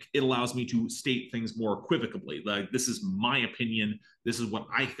critic, it allows me to state things more equivocally. Like, this is my opinion. This is what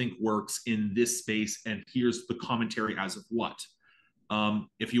I think works in this space. And here's the commentary as of what.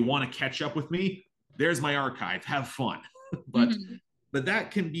 If you want to catch up with me, there's my archive. Have fun. but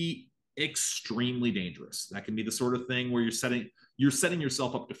that can be extremely dangerous. That can be the sort of thing where you're setting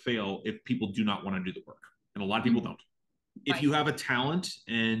yourself up to fail if people do not want to do the work. And a lot of people don't. If you have a talent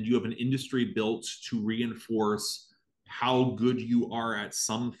and you have an industry built to reinforce how good you are at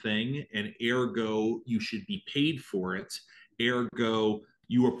something, and ergo you should be paid for it, ergo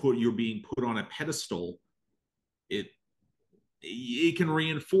you're being put on a pedestal, it can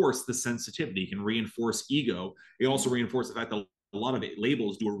reinforce the sensitivity, it can reinforce ego. It also reinforces the fact that a lot of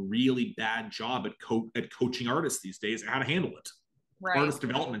labels do a really bad job at coaching artists these days how to handle it. Artist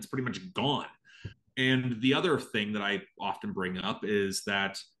development's pretty much gone. And the other thing that I often bring up is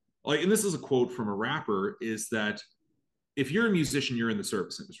that, like, and this is a quote from a rapper, is that if you're a musician, you're in the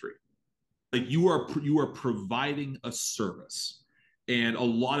service industry. Like, you are providing a service, and a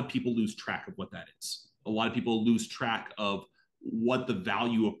lot of people lose track of what that is. A lot of people lose track of what the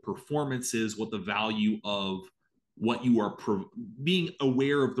value of performance is, what the value of what you are being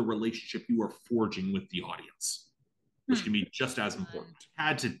aware of the relationship you are forging with the audience, which can be just as important. I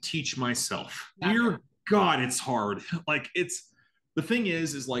had to teach myself. Dear God, it's hard. Like, the thing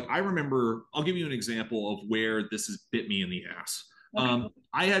is like, I remember, I'll give you an example of where this has bit me in the ass.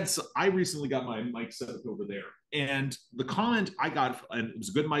 I recently got my mic set up over there, and the comment I got, and it was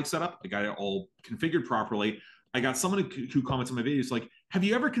a good mic setup. I got it all configured properly. I got someone who comments on my videos like, have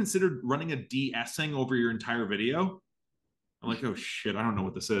you ever considered running a de-essing over your entire video? I'm like, oh shit, I don't know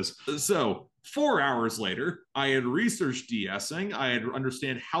what this is. So 4 hours later, I had researched de-essing. I had to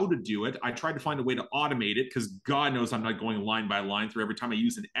understand how to do it. I tried to find a way to automate it because God knows I'm not going line by line through every time I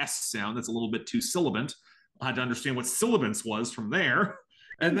use an S sound that's a little bit too sibilant. I had to understand what sibilance was from there.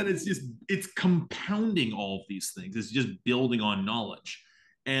 And then it's compounding all of these things. It's just building on knowledge.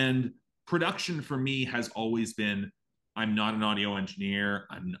 And production for me has always been, I'm not an audio engineer.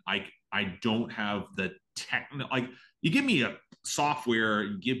 I don't have the technical, like, you give me a software,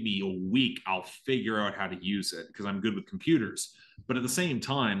 you give me a week, I'll figure out how to use it because I'm good with computers. But at the same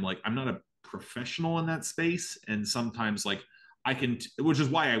time, like, I'm not a professional in that space. And sometimes, like, which is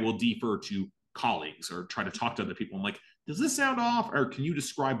why I will defer to colleagues or try to talk to other people. I'm like, does this sound off? Or can you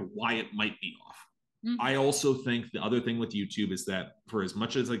describe why it might be off? I also think the other thing with YouTube is that for as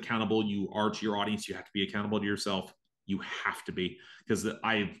much as accountable you are to your audience, you have to be accountable to yourself. You have to be, because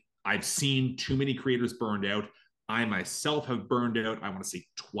I've seen too many creators burned out. I myself have burned out, I want to say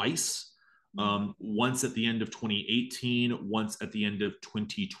twice. Once at the end of 2018, once at the end of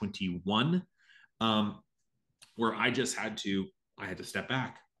 2021, where I had to step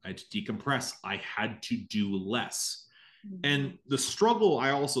back. I had to decompress. I had to do less. And the struggle,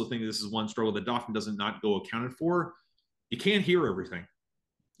 I also think this is one struggle that often doesn't not go accounted for. You can't hear everything.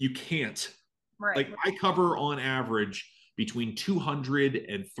 You can't. Right. Like, I cover on average between 200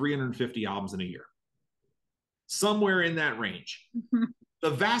 and 350 albums in a year. Somewhere in that range. The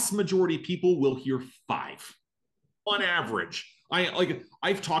vast majority of people will hear 5 on average.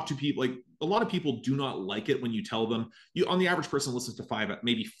 I've talked to people, like, a lot of people do not like it when you tell them, on the average person listens to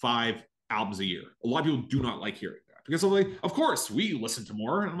maybe 5 albums a year. A lot of people do not like hearing that because I'm like, of course we listen to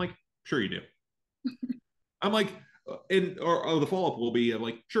more. And I'm like, sure you do. I'm like, or the follow-up will be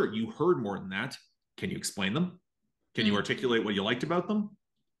like, sure, you heard more than that. Can you explain them? Can you articulate what you liked about them?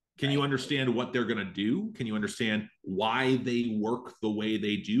 Can you understand what they're going to do? Can you understand why they work the way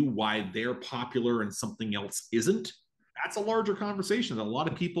they do, why they're popular and something else isn't? That's a larger conversation that a lot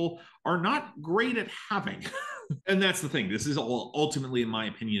of people are not great at having. And that's the thing. This is all, ultimately, in my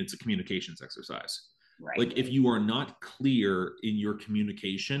opinion, it's a communications exercise. Right. Like, if you are not clear in your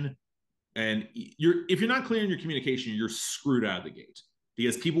communication, and if you're not clear in your communication, you're screwed out of the gate,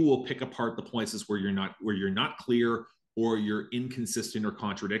 because people will pick apart the places where you're not clear, or you're inconsistent or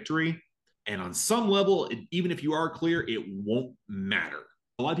contradictory. And on some level, even if you are clear, it won't matter.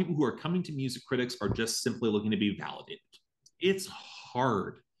 A lot of people who are coming to music critics are just simply looking to be validated. It's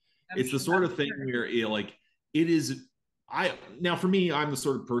hard. It's the sort of thing where now for me, I'm the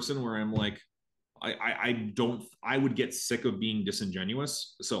sort of person where I'm like, I would get sick of being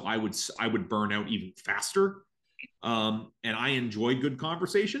disingenuous. So I would burn out even faster. And I enjoy good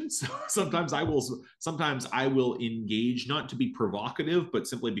conversations. So sometimes I will engage, not to be provocative, but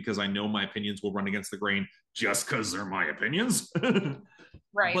simply because I know my opinions will run against the grain just because they're my opinions.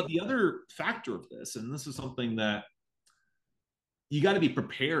 Right. But the other factor of this, and this is something that you got to be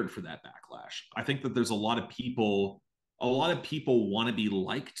prepared for, that backlash. I think that there's a lot of people want to be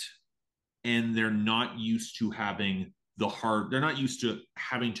liked, and they're not used to having they're not used to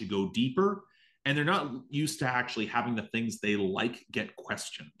having to go deeper, and they're not used to actually having the things they like get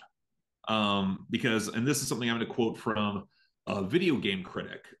questioned. Because, and this is something I'm going to quote from a video game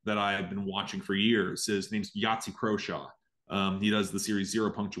critic that I've been watching for years. His name's Yahtzee Croshaw. He does the series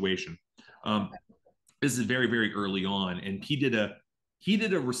Zero Punctuation. This is very, very early on, and he did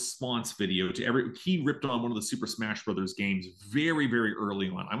a response video to he ripped on one of the Super Smash Brothers games very, very early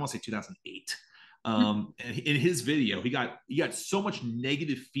on. I want to say 2008. And in his video, he got so much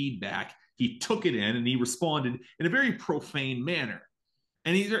negative feedback. He took it in and he responded in a very profane manner.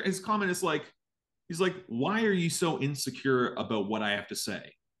 And his comment is like, he's like, why are you so insecure about what I have to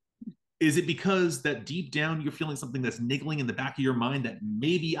say? Is it because that deep down you're feeling something that's niggling in the back of your mind that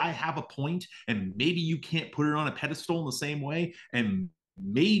maybe I have a point and maybe you can't put it on a pedestal in the same way, and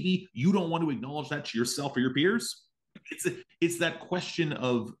maybe you don't want to acknowledge that to yourself or your peers? It's that question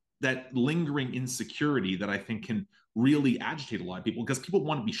of that lingering insecurity that I think can really agitate a lot of people, because people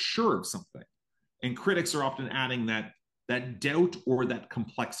want to be sure of something. And critics are often adding that doubt or that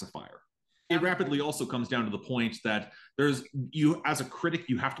complexifier. It rapidly also comes down to the point that as a critic,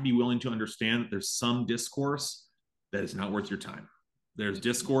 you have to be willing to understand that there's some discourse that is not worth your time. There's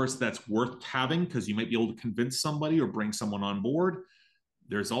discourse that's worth having because you might be able to convince somebody or bring someone on board.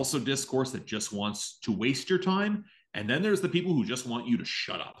 There's also discourse that just wants to waste your time. And then there's the people who just want you to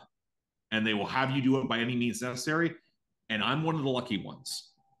shut up, and they will have you do it by any means necessary. And I'm one of the lucky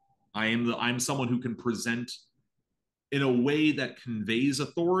ones. I'm someone who can present in a way that conveys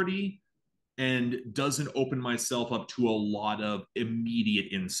authority and doesn't open myself up to a lot of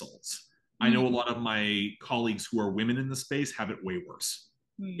immediate insults. I know a lot of my colleagues who are women in the space have it way worse.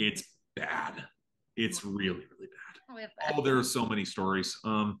 It's bad. It's really, really bad. Oh, there are so many stories.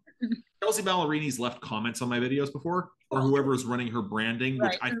 Chelsea Ballerini's left comments on my videos before. or whoever is running her branding,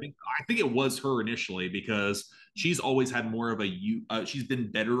 which Right. I think it was her initially, because she's always had more of she's been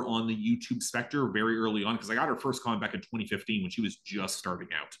better on the YouTube specter very early on, because I got her first comment back in 2015 when she was just starting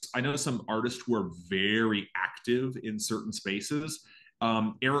out. I know some artists who are very active in certain spaces.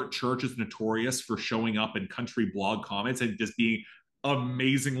 Eric Church is notorious for showing up in country blog comments and just being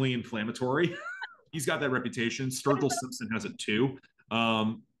amazingly inflammatory. He's got that reputation. Sturgill Simpson has it too.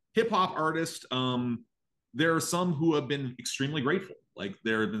 Hip hop artists, there are some who have been extremely grateful. Like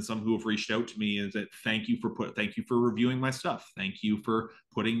there have been some who have reached out to me and said, thank you for reviewing my stuff. Thank you for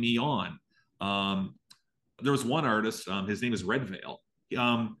putting me on. There was one artist, his name is Red Veil.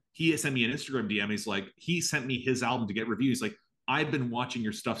 He sent me an Instagram DM. He's like, he sent me his album to get reviewed. He's like, I've been watching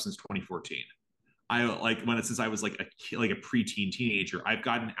your stuff since 2014. Since I was like a preteen teenager. I've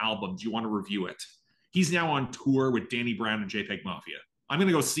got an album. Do you want to review it? He's now on tour with Danny Brown and JPEG Mafia. I'm going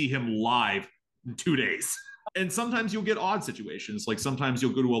to go see him live in 2 days. And sometimes you'll get odd situations. Like sometimes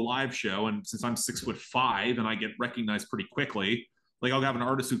you'll go to a live show, and since I'm 6'5" and I get recognized pretty quickly, like I'll have an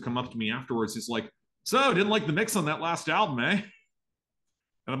artist who come up to me afterwards. He's like, "So, didn't like the mix on that last album, eh?" And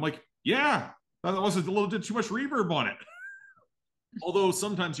I'm like, "Yeah, that was a little bit too much reverb on it." Although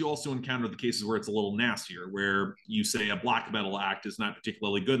sometimes you also encounter the cases where it's a little nastier, where you say a black metal act is not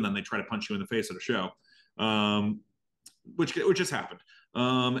particularly good, and then they try to punch you in the face at a show, which has happened.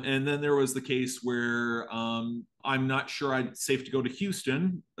 And then there was the case where I'm not sure it's safe to go to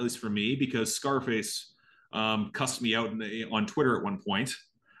Houston, at least for me, because Scarface cussed me out on Twitter at one point.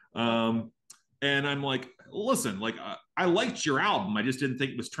 And I'm like, listen, like I liked your album. I just didn't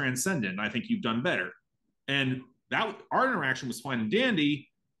think it was transcendent. I think you've done better. And our interaction was fine and dandy.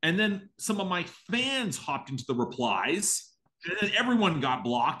 And then some of my fans hopped into the replies, and everyone got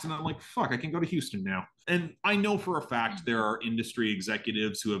blocked. And I'm like, fuck, I can go to Houston now. And I know for a fact there are industry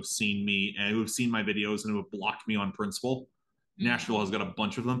executives who have seen me and who have seen my videos and who have blocked me on principle. Nashville has got a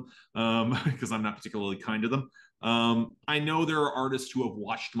bunch of them because I'm not particularly kind to them. I know there are artists who have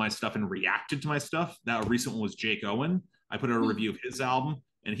watched my stuff and reacted to my stuff. That recent one was Jake Owen. I put out a review of his album,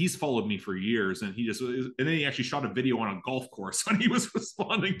 and he's followed me for years. And then he actually shot a video on a golf course when he was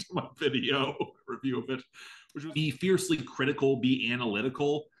responding to my video review of it, which was be fiercely critical, be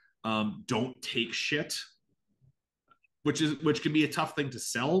analytical, don't take shit, which can be a tough thing to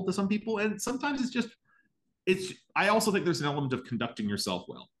sell to some people. And sometimes I also think there's an element of conducting yourself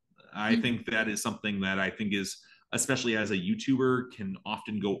well. I think that is something that I think is, especially as a YouTuber, can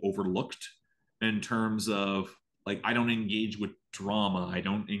often go overlooked in terms of, like, I don't engage with drama. I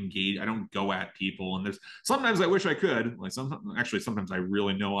don't go at people. And there's sometimes I wish I could. Like sometimes I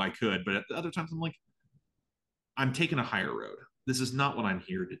really know I could, but at the other times I'm like, I'm taking a higher road. This is not what I'm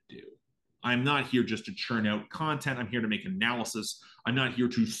here to do. I'm not here just to churn out content. I'm here to make analysis. I'm not here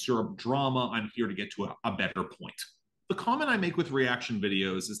to stir up drama. I'm here to get to a better point. The comment I make with reaction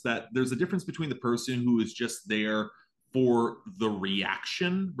videos is that there's a difference between the person who is just there for the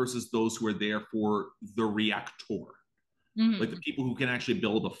reaction versus those who are there for the reactor. Like the people who can actually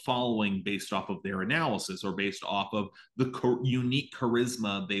build a following based off of their analysis or based off of the unique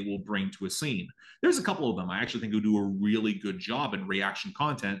charisma they will bring to a scene. There's a couple of them I actually think who do a really good job in reaction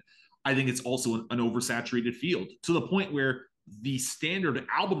content. I think it's also an oversaturated field, to the point where the standard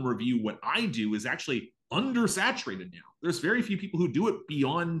album review, what I do, is actually undersaturated now. There's very few people who do it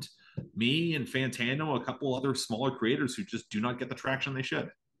beyond me and Fantano, a couple other smaller creators who just do not get the traction they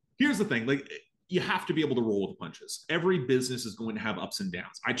should. Here's the thing, like, you have to be able to roll with the punches. Every business is going to have ups and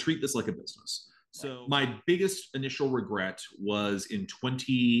downs. I treat this like a business. So my biggest initial regret was in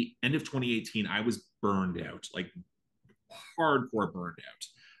end of 2018, I was burned out, like hardcore burned out.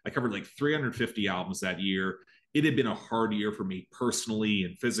 I covered like 350 albums that year. It had been a hard year for me personally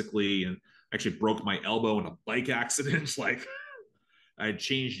and physically, and actually broke my elbow in a bike accident. Like, I had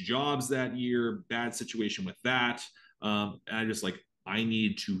changed jobs that year, bad situation with that. And I just like, I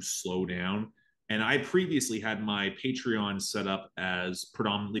need to slow down. And I previously had my Patreon set up as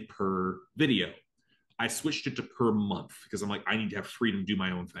predominantly per video. I switched it to per month because I'm like, I need to have freedom to do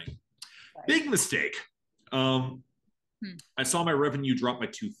my own thing. Right. Big mistake. I saw my revenue drop by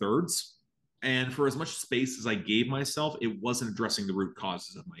 2/3. And for as much space as I gave myself, it wasn't addressing the root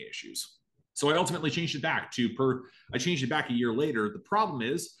causes of my issues. So I ultimately changed it back I changed it back a year later. The problem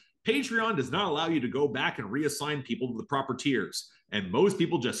is Patreon does not allow you to go back and reassign people to the proper tiers. And most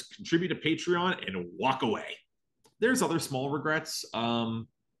people just contribute to Patreon and walk away. There's other small regrets.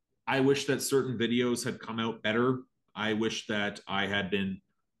 I wish that certain videos had come out better. I wish that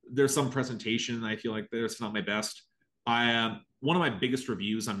there's some presentation I feel like it's not my best. One of my biggest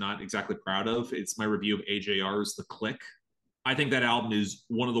reviews I'm not exactly proud of. It's my review of AJR's The Click. I think that album is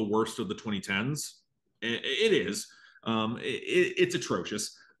one of the worst of the 2010s. It is. It's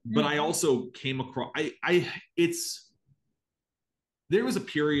atrocious. But I also came across there was a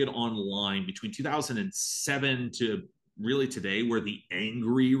period online between 2007 to really today where the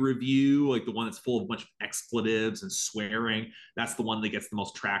angry review, like the one that's full of a bunch of expletives and swearing, that's the one that gets the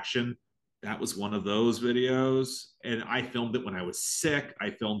most traction. That was one of those videos. And I filmed it when I was sick. I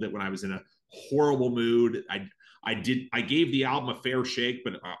filmed it when I was in a horrible mood. I gave the album a fair shake,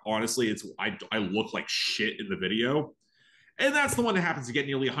 but honestly, I look like shit in the video. And that's the one that happens to get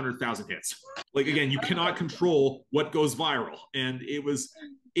nearly 100,000 hits. Like, again, you cannot control what goes viral. And it was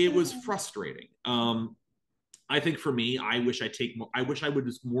frustrating. I think for me, I wish I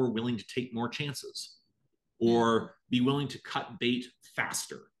was more willing to take more chances or be willing to cut bait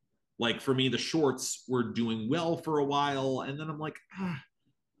faster. Like for me, the shorts were doing well for a while. And then I'm like,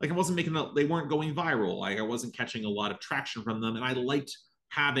 like I wasn't they weren't going viral. Like I wasn't catching a lot of traction from them. And I liked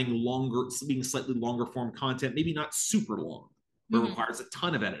being slightly longer form content, maybe not super long, but requires a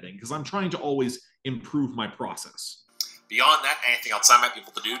ton of editing because I'm trying to always improve my process. Beyond that, anything else I might be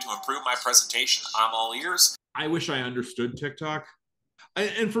able to do to improve my presentation, I'm all ears. I wish I understood TikTok.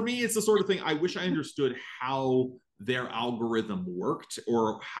 And for me, it's the sort of thing I wish I understood how their algorithm worked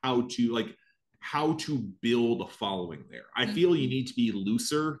or how to build a following there. I feel you need to be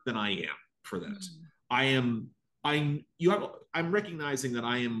looser than I am for that. I'm recognizing that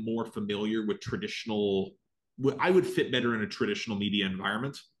I am more familiar with traditional. I would fit better in a traditional media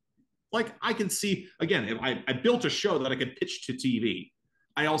environment. Like I can see, again, if I built a show that I could pitch to TV.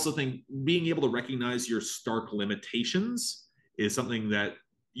 I also think being able to recognize your stark limitations is something that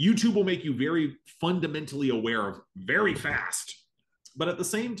YouTube will make you very fundamentally aware of very fast. But at the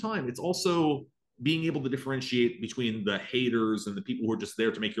same time, it's also being able to differentiate between the haters and the people who are just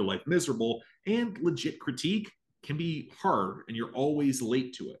there to make your life miserable, and legit critique can be hard and you're always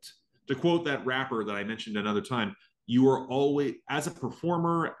late to it. To quote that rapper that I mentioned another time, you are always, as a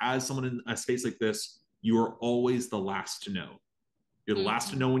performer, as someone in a space like this, you are always the last to know. You're the last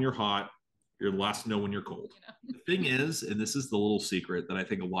to know when you're hot. You're the last to know when you're cold. The thing is, and this is the little secret that I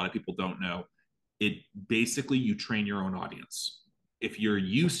think a lot of people don't know, it basically you train your own audience. If you're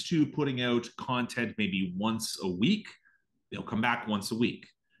used to putting out content maybe once a week, they'll come back once a week.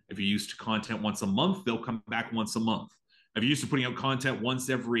 If you're used to content once a month, they'll come back once a month. If you're used to putting out content once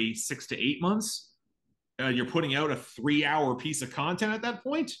every 6 to 8 months, and you're putting out a 3-hour piece of content at that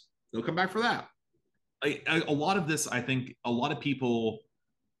point, they'll come back for that. A lot of this, I think a lot of people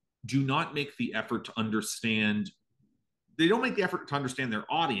do not make the effort to understand. They don't make the effort to understand their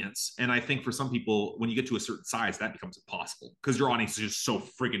audience. And I think for some people, when you get to a certain size, that becomes impossible because your audience is just so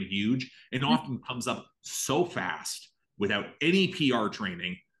friggin' huge and often comes up so fast without any PR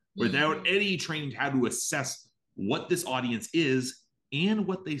training, without any training how to assess what this audience is and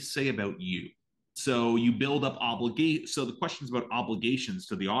what they say about you. So you build up So the questions about obligations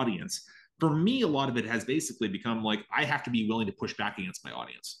to the audience, for me, a lot of it has basically become like, I have to be willing to push back against my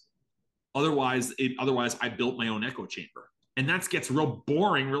audience. Otherwise, I built my own echo chamber. And that gets real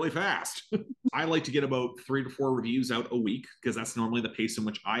boring really fast. I like to get about 3 to 4 reviews out a week because that's normally the pace in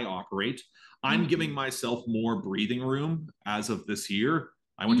which I operate. I'm giving myself more breathing room as of this year.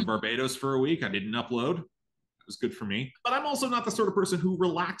 I went to Barbados for a week. I didn't upload. It was good for me. But I'm also not the sort of person who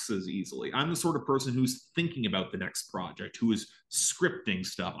relaxes easily. I'm the sort of person who's thinking about the next project, who is scripting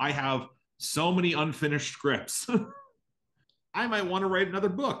stuff. I have so many unfinished scripts. I might want to write another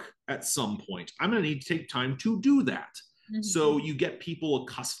book at some point. I'm going to need to take time to do that. So you get people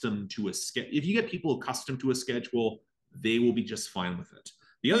accustomed to a schedule. If you get people accustomed to a schedule, they will be just fine with it.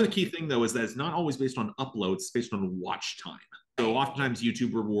 The other key thing, though, is that it's not always based on uploads. It's based on watch time. So oftentimes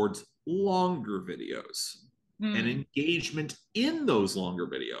YouTube rewards longer videos and engagement in those longer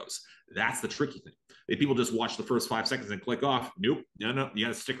videos. That's the tricky thing. If people just watch the first 5 seconds and click off, nope, no, you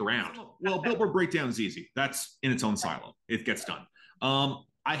got to stick around. Well, Billboard Breakdown is easy. That's in its own silo. It gets done.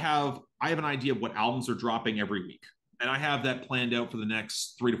 I have an idea of what albums are dropping every week. And I have that planned out for the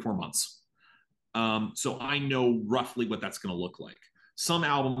next 3 to 4 months. So I know roughly what that's going to look like. Some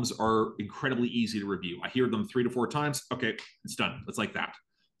albums are incredibly easy to review. I hear them 3 to 4 times. Okay, it's done. It's like that.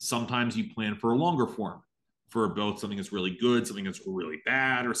 Sometimes you plan for a longer form for both something that's really good, something that's really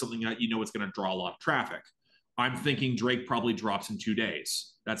bad, or something that you know is going to draw a lot of traffic. I'm thinking Drake probably drops in 2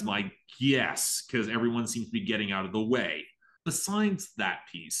 days. That's my guess because everyone seems to be getting out of the way. Besides that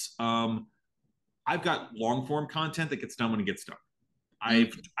piece, I've got long form content that gets done when it gets done.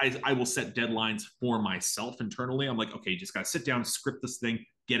 I will set deadlines for myself internally. I'm like, okay, you just got to sit down, script this thing,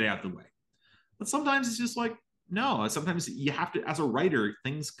 get it out of the way. But sometimes it's just like, no, sometimes you have to, as a writer,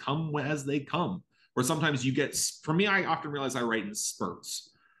 things come as they come. Or sometimes you get, for me, I often realize I write in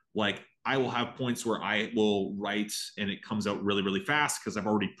spurts. Like I will have points where I will write and it comes out really, really fast because I've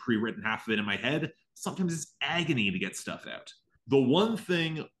already pre-written half of it in my head. Sometimes it's agony to get stuff out. The one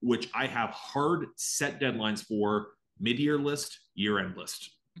thing which I have hard set deadlines for: mid-year list, year-end list.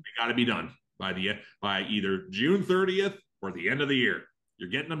 They got to be done by either June 30th or the end of the year. You're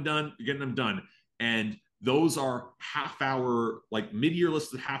getting them done. You're getting them done. And those are half-hour, like mid-year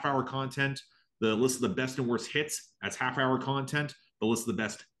list of half-hour content. The list of the best and worst hits, that's half-hour content. The list of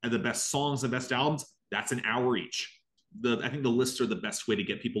the best songs and best albums, that's an hour each. I think the lists are the best way to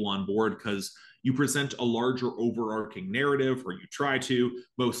get people on board because you present a larger overarching narrative, or you try to.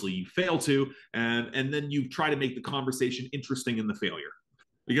 Mostly you fail to, and then you try to make the conversation interesting in the failure.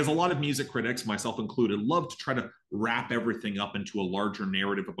 Because a lot of music critics, myself included, love to try to wrap everything up into a larger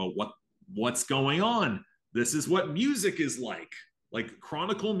narrative about what's going on. This is what music is like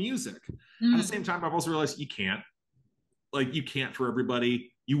chronicle music. At the same time, I've also realized you can't for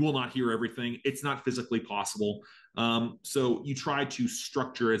everybody. You will not hear everything. It's not physically possible. So you try to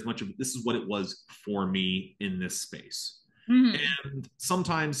structure as much of this is what it was for me in this space. And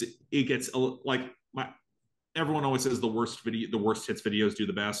sometimes it gets everyone always says the worst hits videos do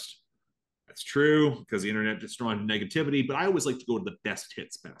the best. That's true because the internet just drawn negativity, but I always like to go to the best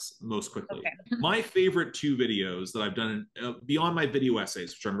hits most quickly. Okay. My favorite 2 videos that I've done beyond my video essays,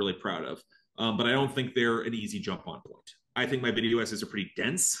 which I'm really proud of, but I don't think they're an easy jump on point. I think my video essays are pretty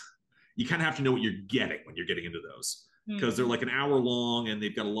dense. You kind of have to know what you're getting when you're getting into those because they're like an hour long and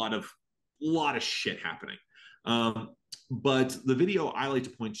they've got a lot of shit happening. But the video I like to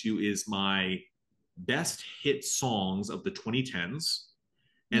point to is my best hit songs of the 2010s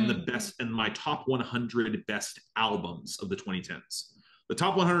and my top 100 best albums of the 2010s. The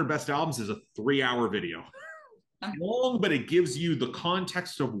top 100 best albums is a 3-hour video. Long, but it gives you the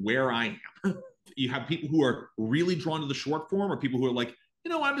context of where I am. You have people who are really drawn to the short form, or people who are like,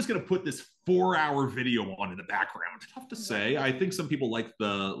 I'm just going to put this 4-hour video on in the background. Tough to say. I think some people like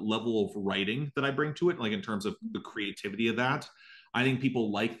the level of writing that I bring to it, like in terms of the creativity of that. I think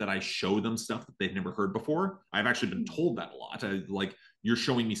people like that I show them stuff that they've never heard before. I've actually been told that a lot. You're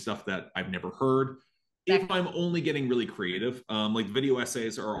showing me stuff that I've never heard. If I'm only getting really creative, like video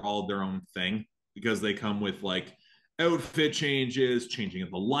essays are all their own thing because they come with like outfit changes, changing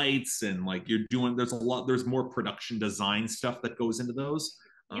of the lights, and like there's more production design stuff that goes into those.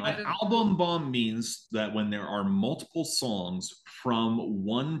 An album bomb means that when there are multiple songs from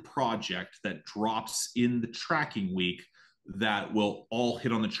one project that drops in the tracking week that will all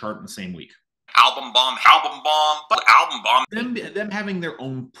hit on the chart in the same week. Album bomb, but album bomb. Them having their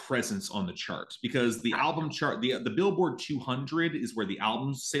own presence on the chart, because the album chart, the Billboard 200 is where the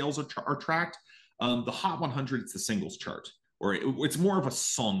album sales are tracked. The Hot 100 is the singles chart, or it's more of a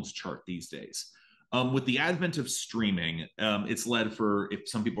songs chart these days. With the advent of streaming, it's led for, if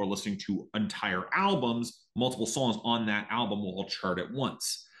some people are listening to entire albums, multiple songs on that album will all chart at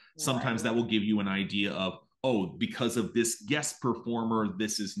once. Sometimes that will give you an idea of, oh, because of this guest performer,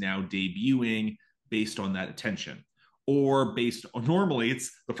 this is now debuting based on that attention. Or based on, normally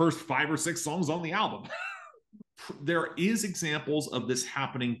it's the first 5 or 6 songs on the album. There is examples of this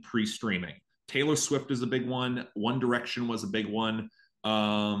happening pre-streaming. Taylor Swift is a big one. One Direction was a big one.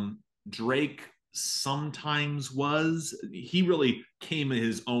 Drake sometimes was. He really came in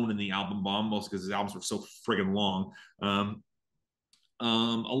his own in the album bomb, mostly because his albums were so friggin' long.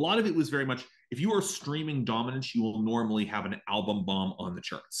 A lot of it was very much, if you are streaming dominance, you will normally have an album bomb on the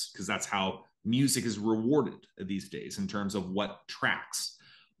charts because that's how music is rewarded these days in terms of what tracks.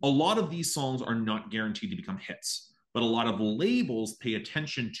 A lot of these songs are not guaranteed to become hits, but a lot of labels pay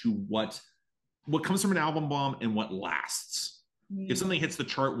attention to what comes from an album bomb and what lasts. If something hits the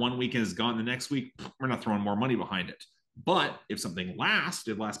chart one week and is gone the next week, we're not throwing more money behind it. But if something lasts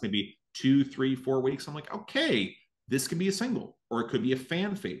maybe 2, 3, 4 weeks, I'm like, okay, this could be a single, or it could be a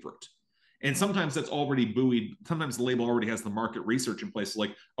fan favorite. And sometimes that's already buoyed. Sometimes the label already has the market research in place.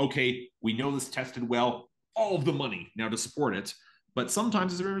 Like, okay, we know this tested well, all of the money now to support it. But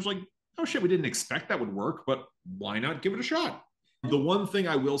sometimes it's like, oh shit, we didn't expect that would work, but why not give it a shot? The one thing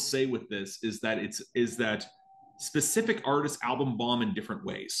I will say with this is that specific artists album bomb in different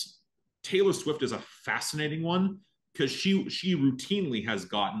ways. Taylor Swift is a fascinating one because she routinely has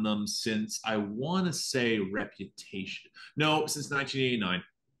gotten them since, I want to say, Reputation. No, since 1989.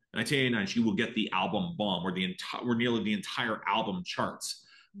 1989, she will get the album bomb where nearly the entire album charts.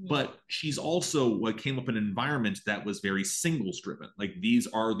 But she's also came up in an environment that was very singles driven. Like, these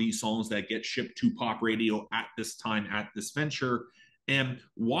are the songs that get shipped to pop radio at this time, at this venture. And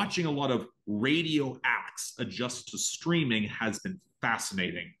watching a lot of radio acts adjust to streaming has been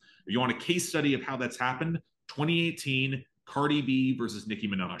fascinating. If you want a case study of how that's happened, 2018, Cardi B versus Nicki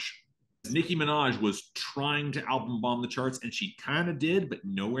Minaj. Nicki Minaj was trying to album bomb the charts, and she kind of did, but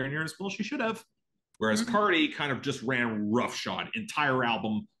nowhere near as well she should have. Whereas Cardi kind of just ran roughshod. Entire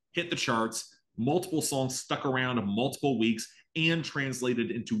album hit the charts, multiple songs stuck around multiple weeks, and translated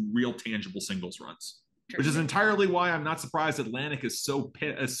into real tangible singles runs. Which is entirely why I'm not surprised Atlantic is so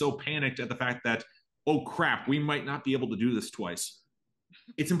panicked at the fact that, oh crap, we might not be able to do this twice.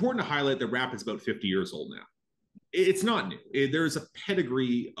 It's important to highlight that rap is about 50 years old now. It's not new. There's a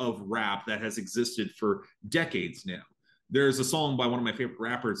pedigree of rap that has existed for decades now. There's a song by one of my favorite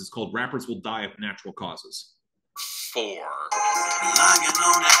rappers. It's called Rappers Will Die of Natural Causes. 4. Lying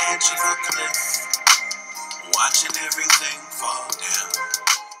on the edge of a cliff, watching everything fall down.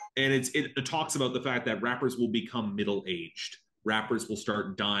 And it talks about the fact that rappers will become middle-aged. Rappers will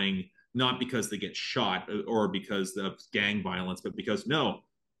start dying, not because they get shot or because of gang violence, but because, no,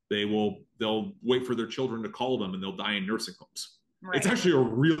 they'll wait for their children to call them and they'll die in nursing homes. Right. It's actually a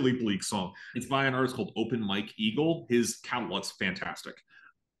really bleak song. It's by an artist called Open Mike Eagle. His catalog's fantastic.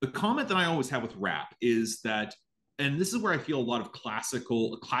 The comment that I always have with rap is that, and this is where I feel a lot of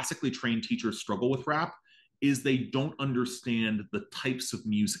classically trained teachers struggle with rap, is they don't understand the types of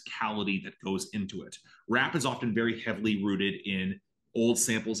musicality that goes into it. Rap is often very heavily rooted in old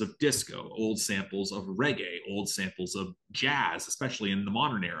samples of disco, old samples of reggae, old samples of jazz, especially in the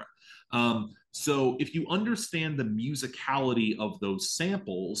modern era. So if you understand the musicality of those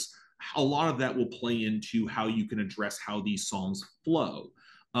samples, a lot of that will play into how you can address how these songs flow.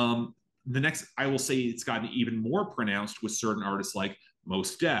 The next, I will say it's gotten even more pronounced with certain artists like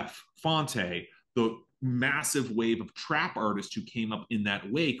Mos Def, Fonte, the massive wave of trap artists who came up in that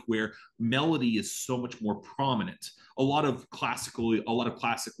wake where melody is so much more prominent. A lot of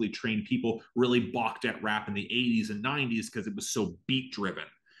classically trained people really balked at rap in the 80s and 90s because it was so beat driven.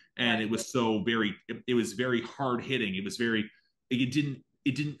 And it was very hard hitting. It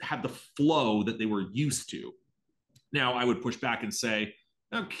didn't have the flow that they were used to. Now I would push back and say,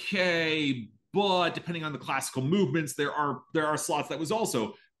 okay, but depending on the classical movements, there are slots that was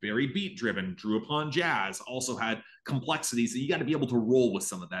also very beat driven, drew upon jazz, also had complexities that you got to be able to roll with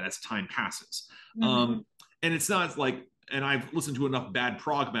some of that as time passes. And it's not like, and I've listened to enough bad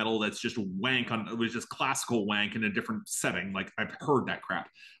prog metal that's just wank on, it was just classical wank in a different setting. Like I've heard that crap.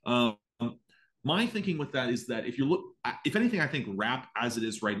 My thinking with that is that if anything, I think rap as it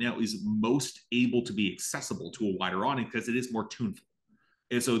is right now is most able to be accessible to a wider audience because it is more tuneful.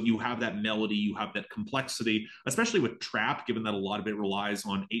 And so you have that melody, you have that complexity, especially with trap, given that a lot of it relies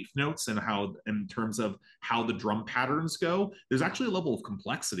on eighth notes and how, in terms of how the drum patterns go, there's actually a level of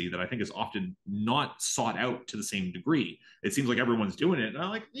complexity that I think is often not sought out to the same degree. It seems like everyone's doing it. And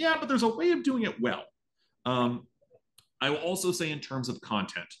I'm like, yeah, but there's a way of doing it well. I will also say in terms of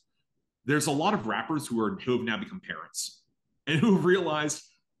content, there's a lot of rappers who have now become parents and who have realized,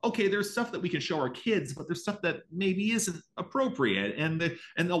 okay, there's stuff that we can show our kids, but there's stuff that maybe isn't appropriate. And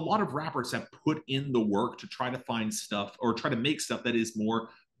a lot of rappers have put in the work to try to find stuff or try to make stuff that is more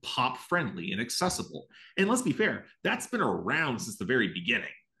pop friendly and accessible. And let's be fair, that's been around since the very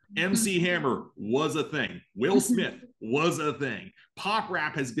beginning. MC Hammer was a thing. Will Smith was a thing. Pop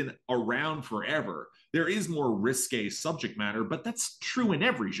rap has been around forever. There is more risque subject matter, but that's true in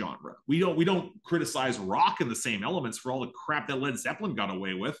every genre. We don't criticize rock in the same elements for all the crap that Led Zeppelin got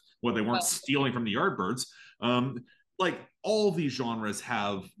away with, when they weren't stealing from the Yardbirds. Like all these genres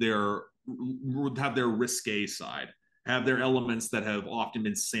have their risque side, have their elements that have often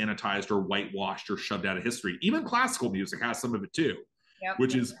been sanitized or whitewashed or shoved out of history. Even classical music has some of it too. Yep.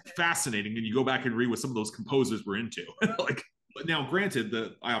 Which is fascinating. And you go back and read what some of those composers were into. Like, now, granted,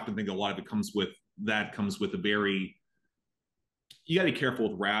 I often think a lot of it comes with a very, you got to be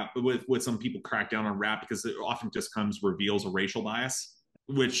careful with rap, with some people crack down on rap because it often just reveals a racial bias,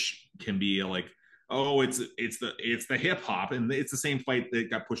 which can be like, oh, it's the hip hop, and it's the same fight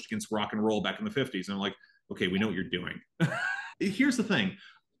that got pushed against rock and roll back in the 50s. And I'm like, okay, we know what you're doing. Here's the thing.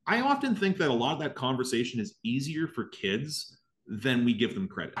 I often think that a lot of that conversation is easier for kids than we give them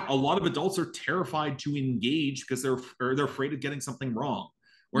credit. A lot of adults are terrified to engage because they're afraid of getting something wrong.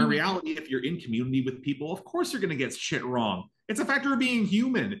 Where in reality, if you're in community with people, of course you're going to get shit wrong. It's a factor of being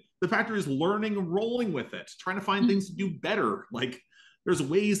human. The factor is learning and rolling with it, trying to find things to do better. Like, there's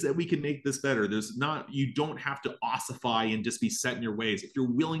ways that we can make this better. You don't have to ossify and just be set in your ways. If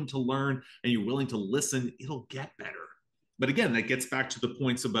you're willing to learn and you're willing to listen, it'll get better. But again, that gets back to the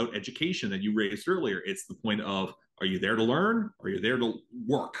points about education that you raised earlier. It's the point of, are you there to learn? Are you there to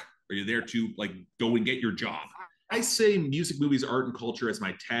work? Are you there to go and get your job? I say music, movies, art, and culture as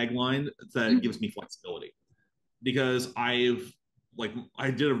my tagline that gives me flexibility. Because I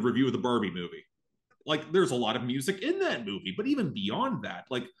did a review of the Barbie movie. There's a lot of music in that movie, but even beyond that,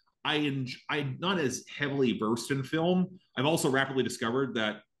 I'm not as heavily versed in film. I've also rapidly discovered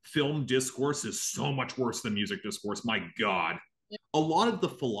that film discourse is so much worse than music discourse. My God. A lot of the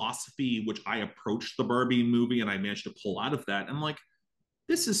philosophy which I approached the Barbie movie and I managed to pull out of that, I'm like,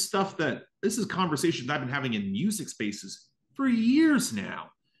 this is conversations I've been having in music spaces for years now.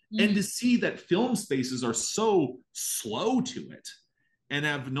 Mm-hmm. And to see that film spaces are so slow to it and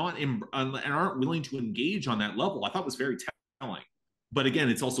have not and aren't willing to engage on that level, I thought was very telling. But again,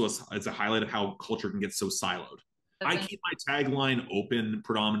 it's also it's a highlight of how culture can get so siloed. I keep my tagline open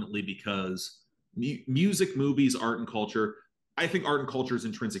predominantly because music, movies, art, and culture. I think art and culture is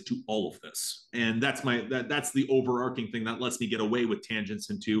intrinsic to all of this, and that's the overarching thing that lets me get away with tangents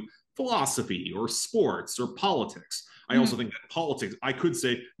into philosophy or sports or politics. I also think that politics. I could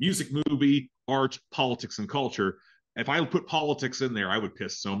say music, movie, art, politics, and culture. If I put politics in there, I would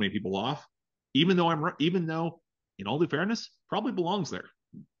piss so many people off. Even though in all due fairness, probably belongs there.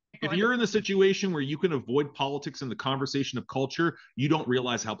 If you're in the situation where you can avoid politics in the conversation of culture, you don't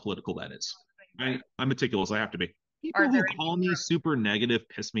realize how political that is. I'm meticulous. I have to be. People who call me super negative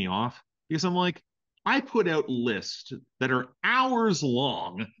piss me off because I'm like, I put out lists that are hours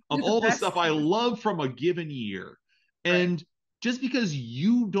long of all the stuff I love from a given year. And just because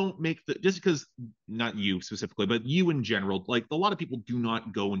you don't just because, not you specifically, but you in general, like a lot of people do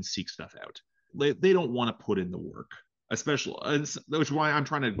not go and seek stuff out. They don't want to put in the work, especially, which is why I'm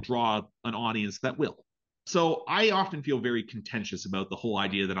trying to draw an audience that will. So I often feel very contentious about the whole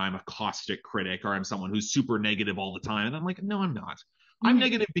idea that I'm a caustic critic or I'm someone who's super negative all the time. And I'm like, no, I'm not. I'm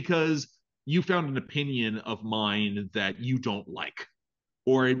negative because you found an opinion of mine that you don't like,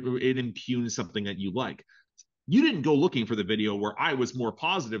 or it impugns something that you like. You didn't go looking for the video where I was more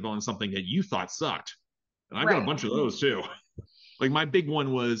positive on something that you thought sucked. And I've got a bunch of those too. Like my big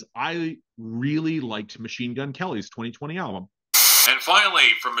one was I really liked Machine Gun Kelly's 2020 album. And finally,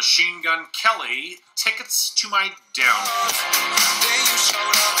 from Machine Gun Kelly, Tickets to My Down.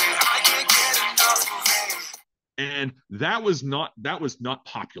 And that was not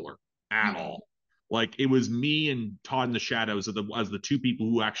popular at all. Like it was me and Todd in the Shadows as the two people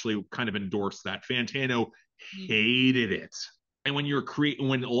who actually kind of endorsed that. Fantano hated it. And when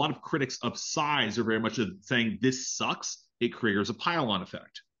when a lot of critics of size are very much saying this sucks, it creates a pile-on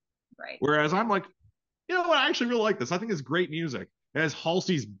effect. Right. Whereas I'm like, you know what? I actually really like this. I think it's great music. It has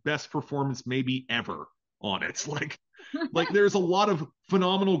Halsey's best performance maybe ever on it. Like there's a lot of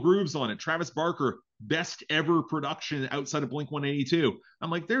phenomenal grooves on it. Travis Barker, best ever production outside of Blink-182. I'm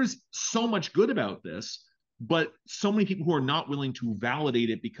like, there's so much good about this, but so many people who are not willing to validate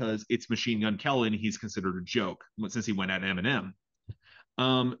it because it's Machine Gun Kelly and he's considered a joke since he went at Eminem.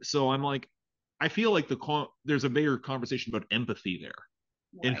 So I'm like, I feel like there's a bigger conversation about empathy there.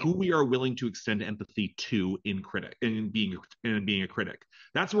 Right. And who we are willing to extend empathy to in being a critic.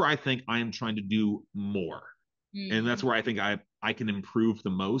 That's where I think I am trying to do more. And that's where I think I can improve the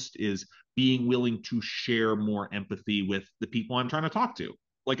most is being willing to share more empathy with the people I'm trying to talk to.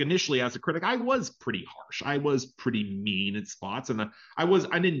 Like initially as a critic, I was pretty harsh. I was pretty mean at spots. And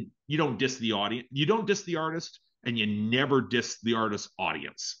you don't diss the audience. You don't diss the artist and you never diss the artist's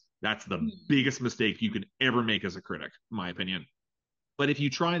audience. That's the biggest mistake you can ever make as a critic, in my opinion. But if you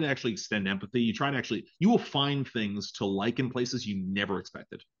try to actually extend empathy, you will find things to like in places you never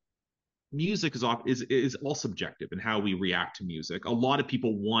expected. Music is all subjective in how we react to music. A lot of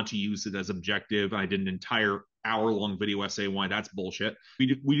people want to use it as objective. I did an entire hour-long video essay why that's bullshit. We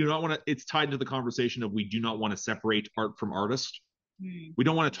do not want to. It's tied to the conversation of we do not want to separate art from artist. We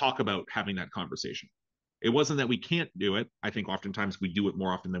don't want to talk about having that conversation. It wasn't that we can't do it. I think oftentimes we do it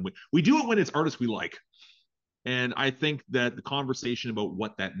more often than we do it when it's artists we like. And I think that the conversation about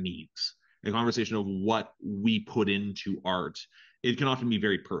what that means, the conversation of what we put into art, it can often be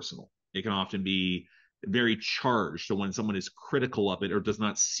very personal. It can often be very charged. So when someone is critical of it or does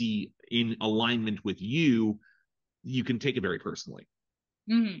not see in alignment with you, you can take it very personally.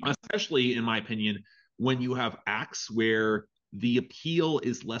 Especially, in my opinion, when you have acts where the appeal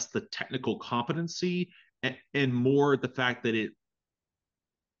is less the technical competency and more the fact that it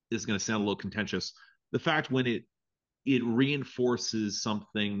is going to sound a little contentious. The fact when it reinforces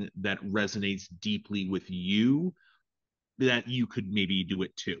something that resonates deeply with you, that you could maybe do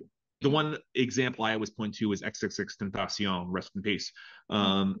it too. The one example I always point to is XXXTentacion, rest in peace,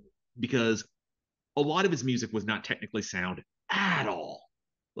 because a lot of his music was not technically sound at all.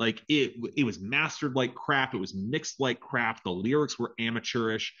 Like it was mastered like crap. It was mixed like crap. The lyrics were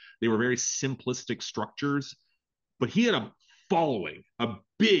amateurish. They were very simplistic structures, but he had a following, a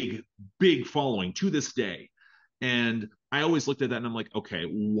big, big following to this day. And I always looked at that and I'm like, okay,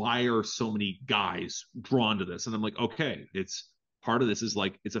 why are so many guys drawn to this? And I'm like, okay, it's part of this is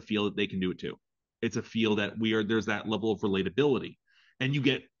like it's a feel that they can do it too. It's a feel that there's that level of relatability. And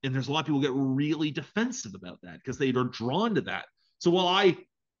there's a lot of people get really defensive about that because they are drawn to that. So while I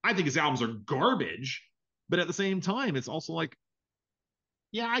think his albums are garbage, but at the same time, it's also like,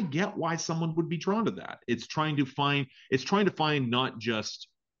 yeah, I get why someone would be drawn to that. It's trying to find not just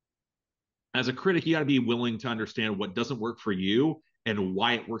as a critic, you got to be willing to understand what doesn't work for you and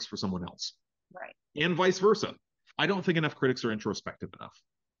why it works for someone else. Right. And vice versa. I don't think enough critics are introspective enough.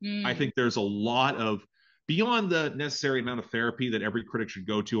 I think there's a lot of beyond the necessary amount of therapy that every critic should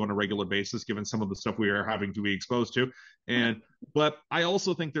go to on a regular basis, given some of the stuff we are having to be exposed to. But I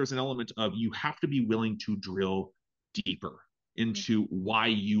also think there's an element of you have to be willing to drill deeper into why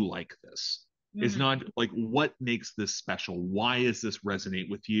you like this. It's not like what makes this special? Why does this resonate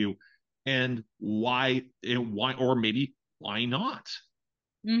with you? And why, or maybe why not?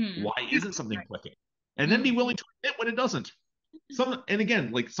 Why isn't something clicking? And then be willing to admit when it doesn't. And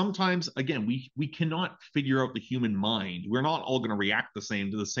again, like sometimes, again, we cannot figure out the human mind. We're not all going to react the same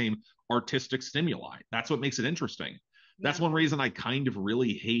to the same artistic stimuli. That's what makes it interesting. That's one reason I kind of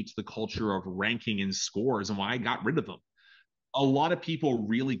really hate the culture of ranking in scores and why I got rid of them. A lot of people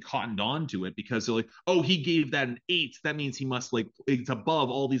really cottoned on to it because they're like, oh, he gave that an 8. That means he must like, it's above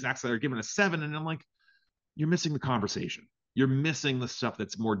all these acts that are given a 7. And I'm like, you're missing the conversation. You're missing the stuff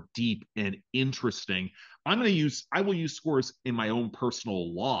that's more deep and interesting. I will use scores in my own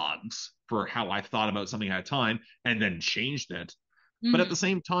personal logs for how I thought about something at a time and then changed it. But at the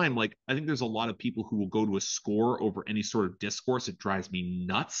same time, like I think there's a lot of people who will go to a score over any sort of discourse. It drives me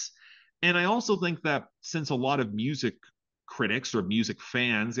nuts. And I also think that since a lot of music critics or music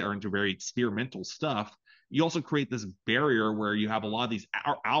fans are into very experimental stuff, you also create this barrier where you have a lot of these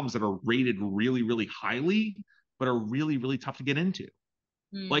albums that are rated really, really highly, but are really, really tough to get into.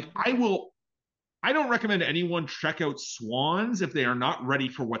 Like I don't recommend anyone check out Swans if they are not ready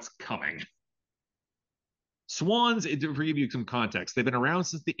for what's coming. Swans, to give you some context, they've been around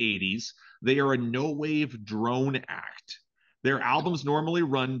since the 80s. They are a no-wave drone act. Their albums normally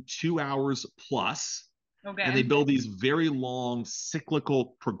run 2 hours plus. Okay. And they build these very long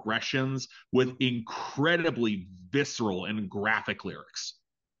cyclical progressions with incredibly visceral and graphic lyrics.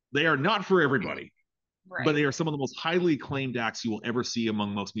 They are not for everybody, but they are some of the most highly acclaimed acts you will ever see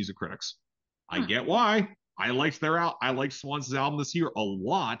among most music critics. I get why. I liked Swans' album this year a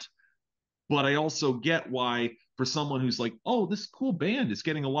lot, but I also get why for someone who's like, oh, this cool band is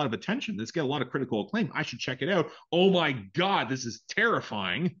getting a lot of attention. It's getting a lot of critical acclaim. I should check it out. Oh my God, this is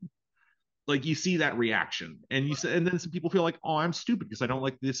terrifying. Like you see that reaction and and then some people feel like, oh, I'm stupid because I don't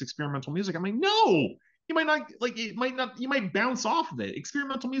like this experimental music. I'm like, no, you might bounce off of it.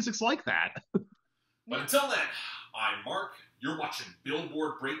 Experimental music's like that. But until then, I'm Mark. You're watching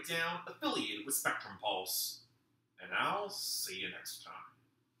Billboard Breakdown, affiliated with Spectrum Pulse. And I'll see you next time.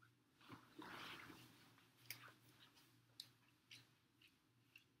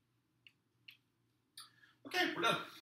 Okay, we're done.